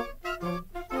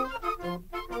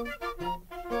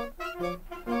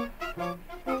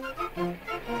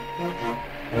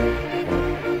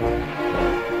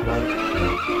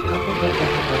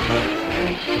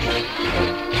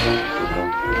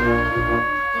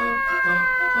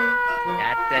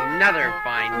 That's another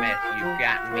fine mess you've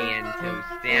gotten me into,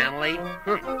 Stanley.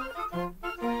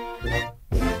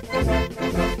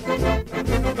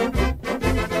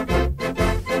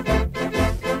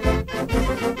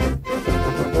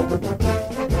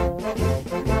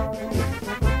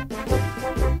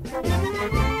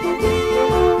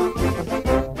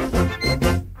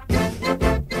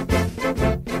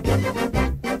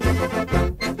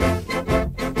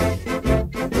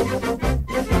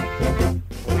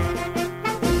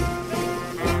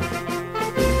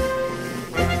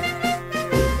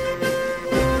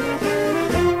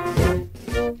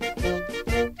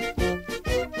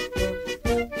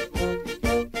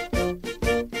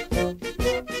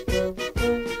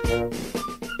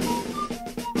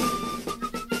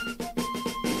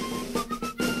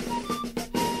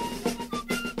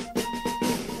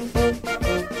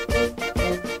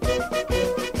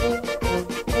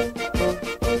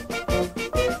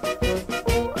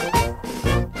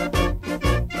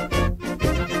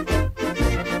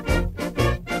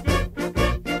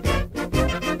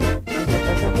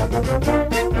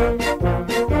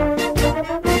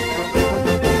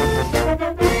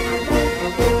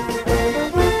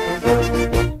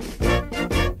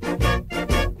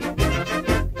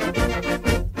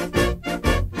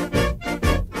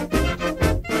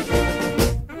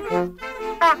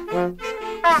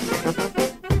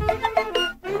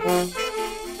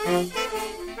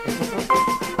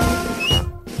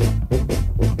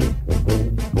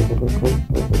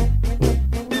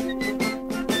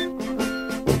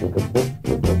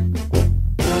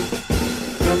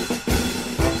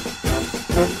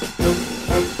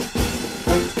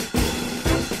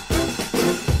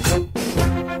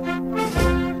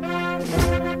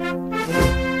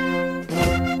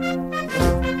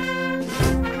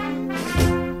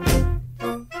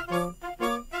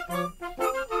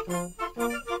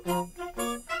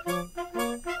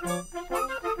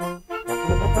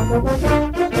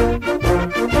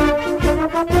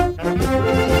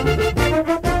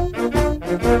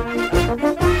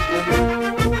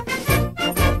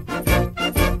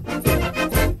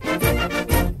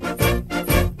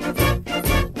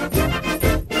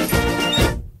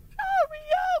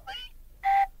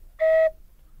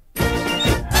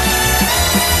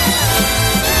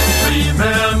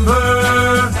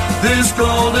 Remember this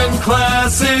golden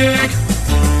classic.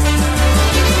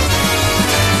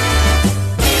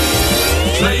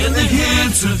 Playing the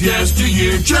hits of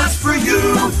yesteryear just for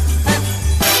you.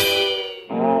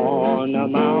 On a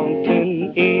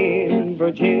mountain in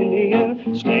Virginia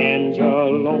stands a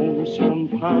lonesome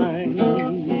pine.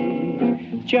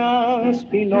 Just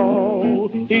below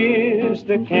is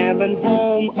the cabin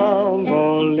home of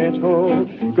a little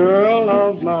girl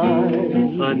of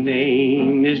mine. Her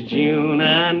name is June,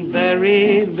 and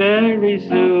very, very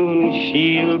soon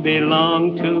she'll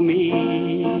belong to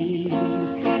me.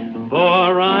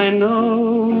 For I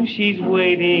know she's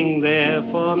waiting there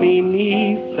for me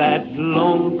 'neath that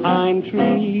lone pine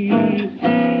tree.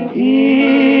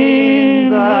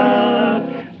 In the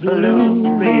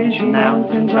Blue Ridge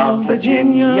Mountains of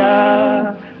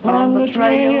Virginia, on the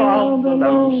trail of the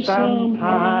lonesome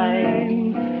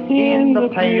pine. In the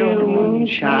pale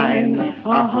moonshine,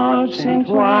 our hearts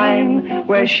entwine,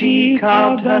 where she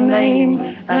carved her name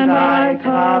and I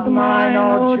carved mine.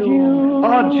 Oh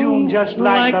June, just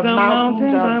like the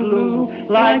mountains are blue,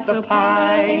 like the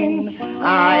pine,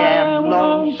 I am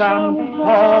lonesome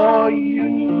for you.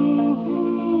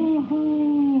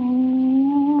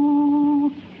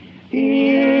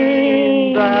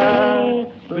 In the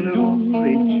Blue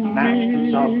Ridge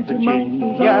Mountains of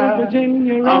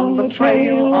Virginia, on the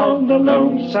trail of the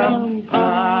lonesome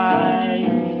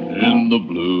pine. In the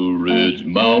Blue Ridge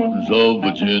Mountains of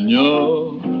Virginia,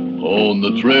 on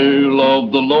the trail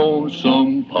of the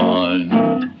lonesome pine.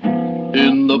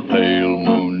 In the pale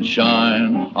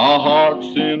moonshine, our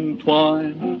hearts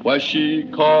entwine, where she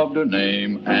carved her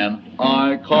name and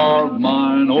I carved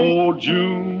mine. Oh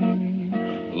June,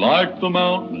 like the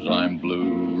mountains I'm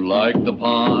blue, like the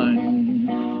pine,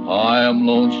 I am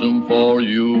lonesome for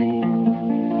you.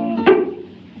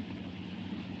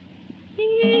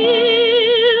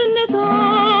 In the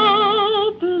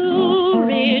Blue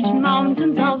Ridge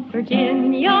Mountains of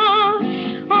Virginia,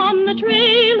 on the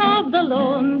trail of the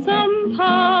lonesome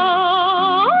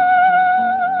pine.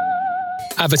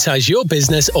 Advertise your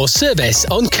business or service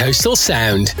on Coastal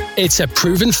Sound. It's a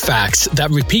proven fact that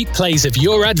repeat plays of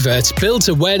your advert builds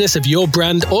awareness of your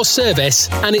brand or service,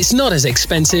 and it's not as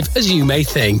expensive as you may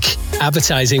think.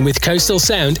 Advertising with Coastal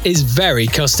Sound is very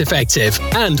cost effective,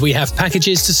 and we have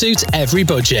packages to suit every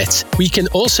budget. We can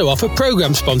also offer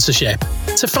program sponsorship.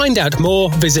 To find out more,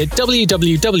 visit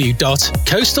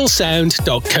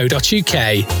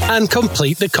www.coastalsound.co.uk and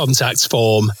complete the contacts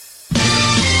form.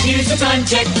 Here's the time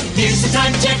check, here's the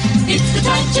time check, it's the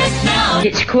time check now.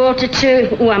 It's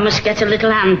 1:45. Oh, I must get a little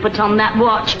hand put on that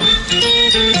watch.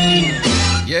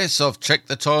 Yes, I've checked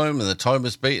the time and the time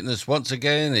has beaten us once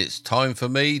again. It's time for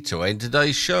me to end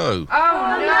today's show.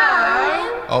 Oh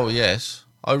no! Oh yes,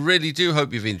 I really do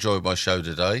hope you've enjoyed my show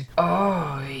today.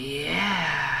 Oh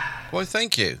yeah! Why,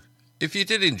 thank you. If you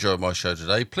did enjoy my show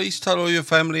today, please tell all your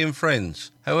family and friends.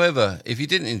 However, if you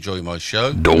didn't enjoy my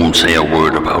show, don't say a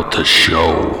word about the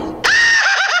show.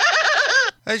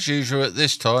 As usual at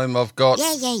this time, I've got...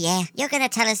 Yeah. You're going to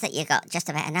tell us that you got just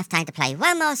about enough time to play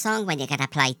one more song when you're going to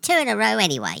play two in a row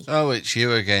anyway. Oh, it's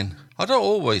you again. I don't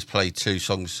always play two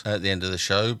songs at the end of the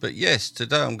show, but yes,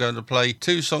 today I'm going to play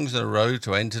two songs in a row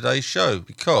to end today's show,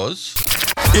 because...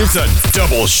 It's a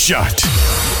double shot.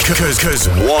 Cause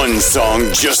one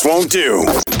song just won't do.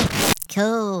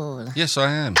 Cool. Yes,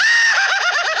 I am.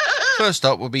 First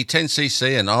up will be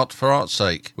 10cc and Art for Art's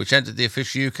Sake, which entered the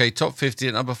official UK Top 50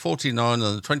 at number 49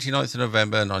 on the 29th of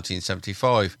November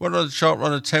 1975. Went on the chart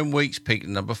run of 10 weeks, peaked at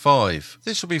number 5.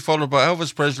 This will be followed by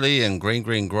Elvis Presley and Green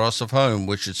Green Grass of Home,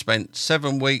 which had spent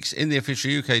 7 weeks in the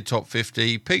official UK Top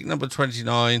 50, peaked number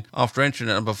 29 after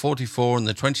entering at number 44 on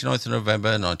the 29th of November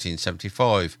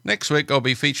 1975. Next week I'll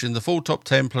be featuring the full Top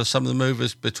 10 plus some of the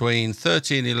movers between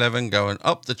 30 and 11 going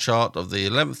up the chart of the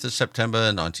 11th of September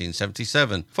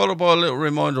 1977, followed by a little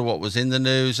reminder of what was in the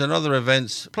news and other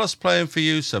events, plus playing for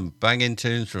you some banging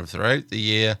tunes from throughout the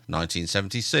year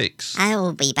 1976.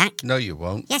 I'll be back. No, you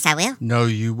won't. Yes, I will. No,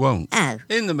 you won't. Oh.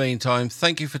 In the meantime,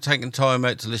 thank you for taking time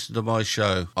out to listen to my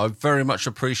show. I very much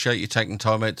appreciate you taking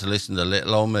time out to listen to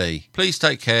Little Old Me. Please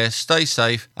take care, stay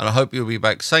safe, and I hope you'll be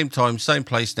back same time, same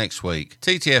place next week.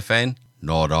 TTFN,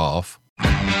 nod off.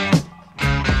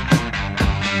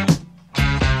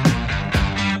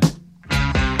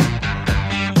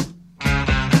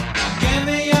 Give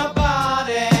me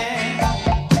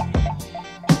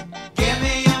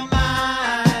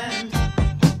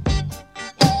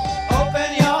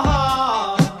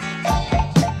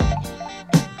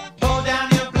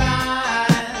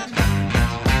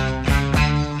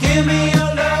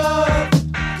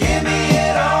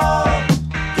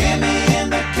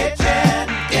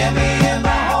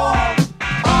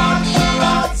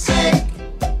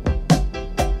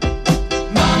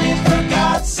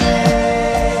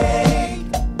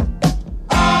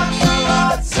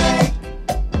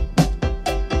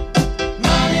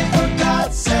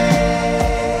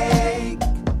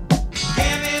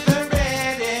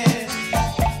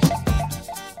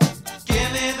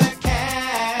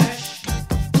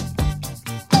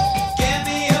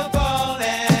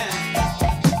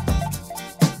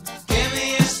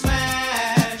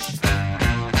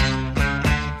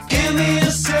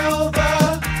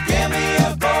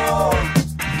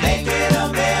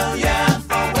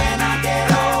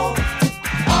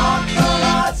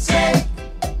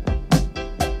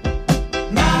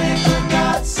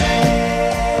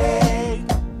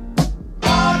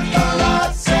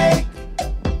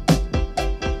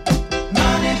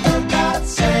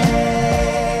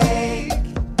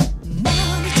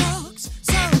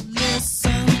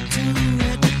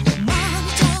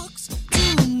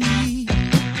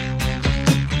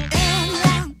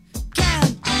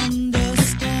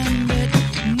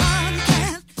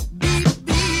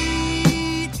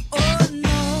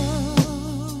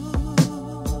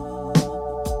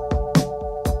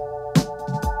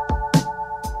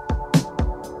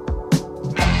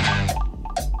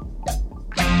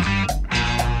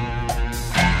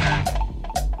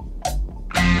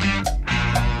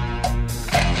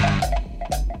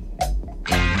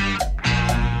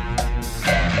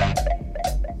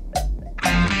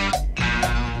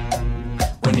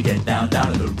you get down to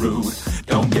the root.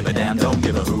 Don't give a damn, don't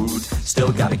give a hoot.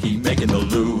 Still gotta keep making the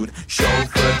loot.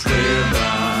 Chauffeur driven.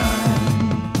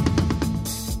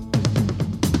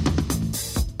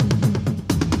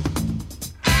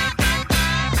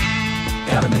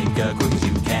 Gotta make her quick as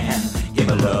you can. Give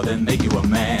her love and make you a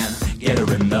man. Get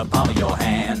her in the palm of your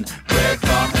hand. Bread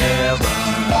from heaven.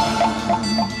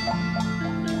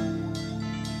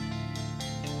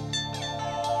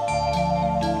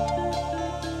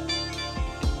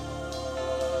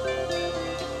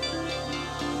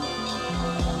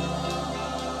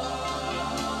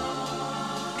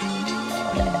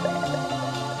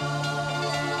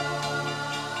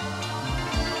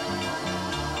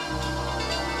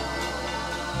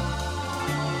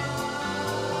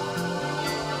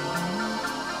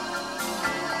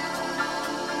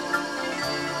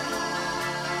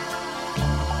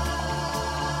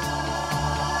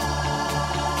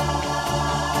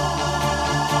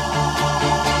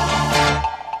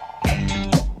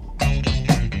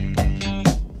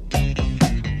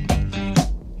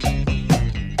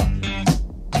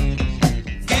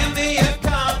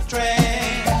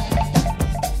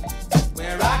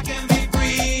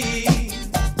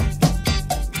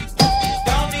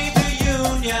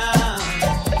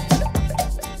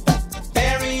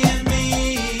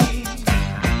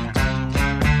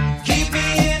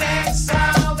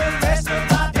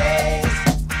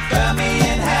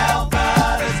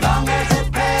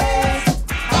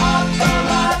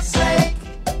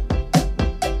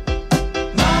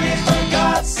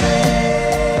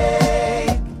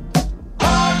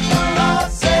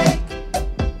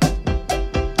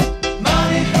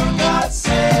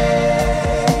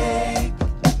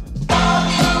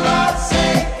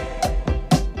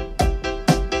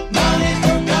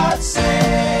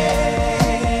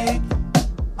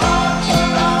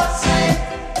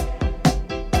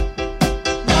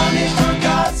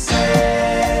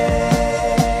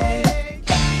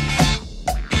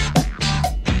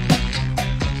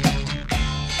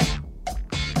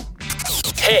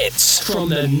 From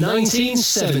the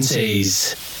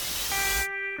 1970s.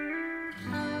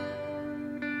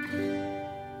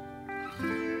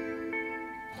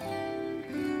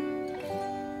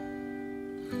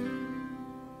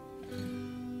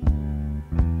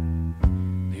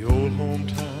 The old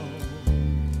hometown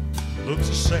looks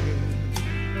the same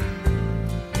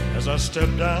as I step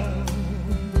down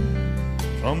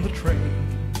from the train,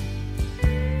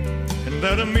 and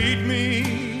there to meet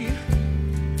me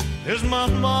is my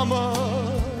mama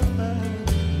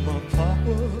and my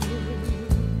papa.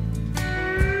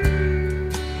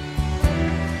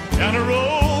 Down the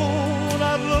road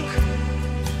I look,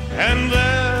 and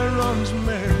there runs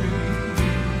Mary,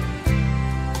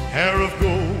 hair of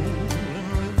gold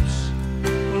and lips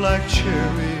like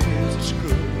cherries. It's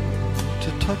good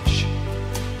to touch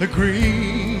the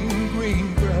green,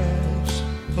 green grass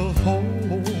of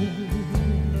home.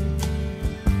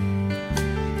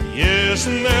 Yes,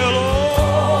 and they'll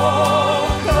all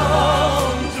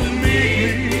come to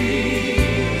meet me,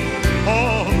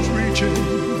 arms reaching,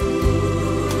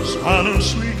 smiling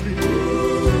sweetly.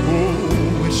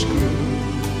 Oh, it's good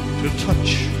to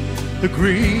touch the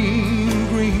green,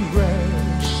 green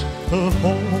grass of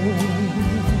home.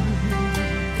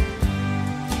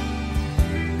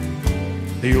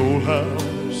 The old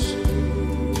house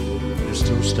is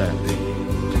still standing,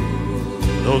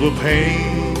 though the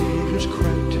paint is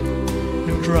cracked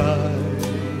and dry,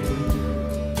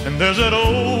 and there's that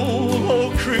old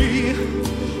oak tree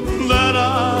that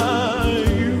I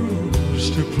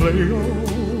used to play on.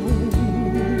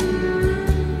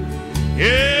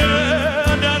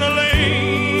 Yeah, down the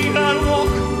lane I'd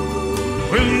walk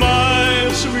with my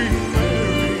sweet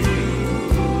Mary,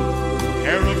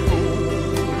 hair of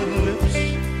gold and lips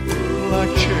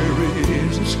like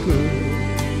cherries. It's good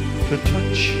to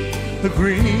touch the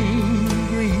green,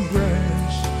 green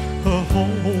grass of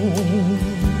home.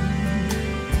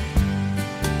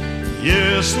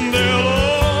 Yes, and they'll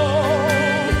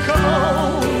all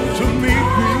come to meet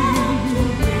me,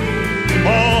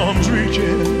 arms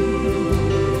reaching,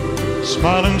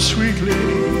 smiling sweetly.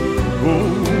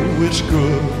 Oh, it's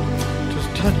good to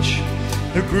touch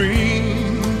the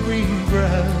green, green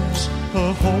grass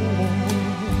of home.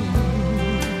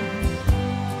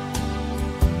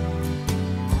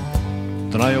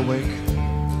 Then I awake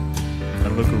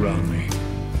and look around me.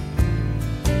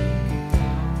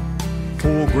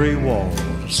 4 gray walls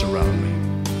surround me,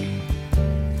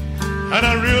 and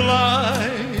I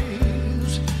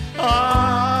realize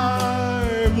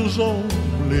I was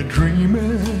only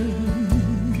dreaming.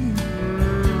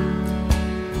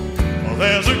 Well,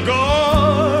 there's a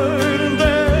guard and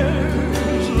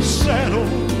there's a sad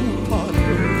old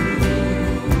partner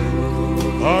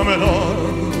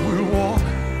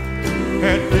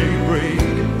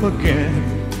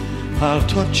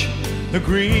touch the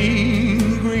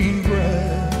green, green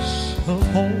grass of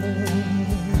home.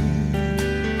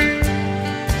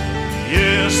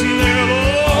 Yes, they'll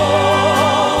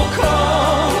all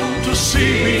come to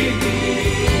see me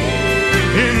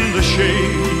in the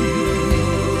shade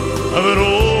of an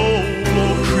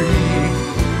old tree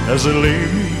as they lay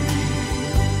me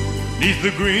 'neath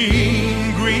the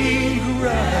green, green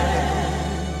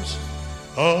grass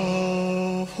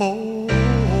of home.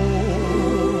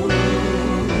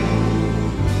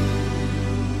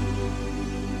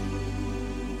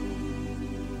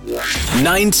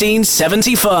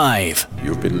 1975.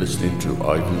 You've been listening to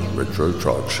Ivan's Retro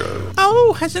Chart Show.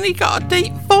 Oh, hasn't he got a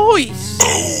deep voice?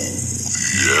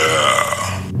 Yeah.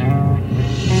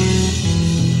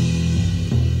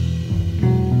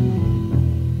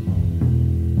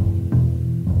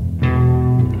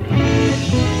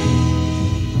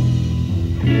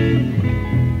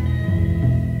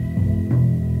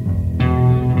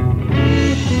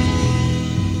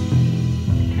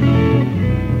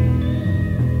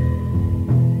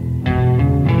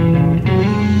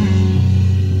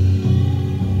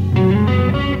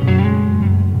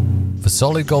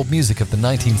 Solid gold music of the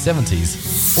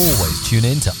 1970s, always tune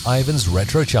in to Ivan's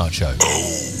Retro Chart Show.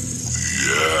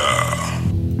 Yeah.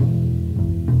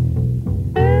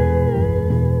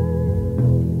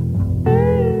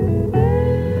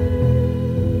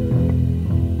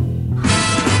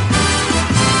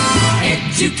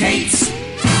 Educates,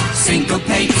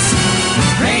 syncopates,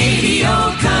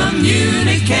 radio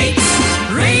communicates,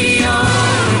 radio,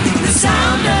 the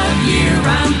sound of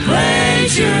year-round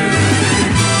pleasure.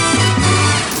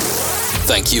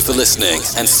 Thank you for listening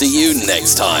and see you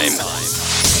next time.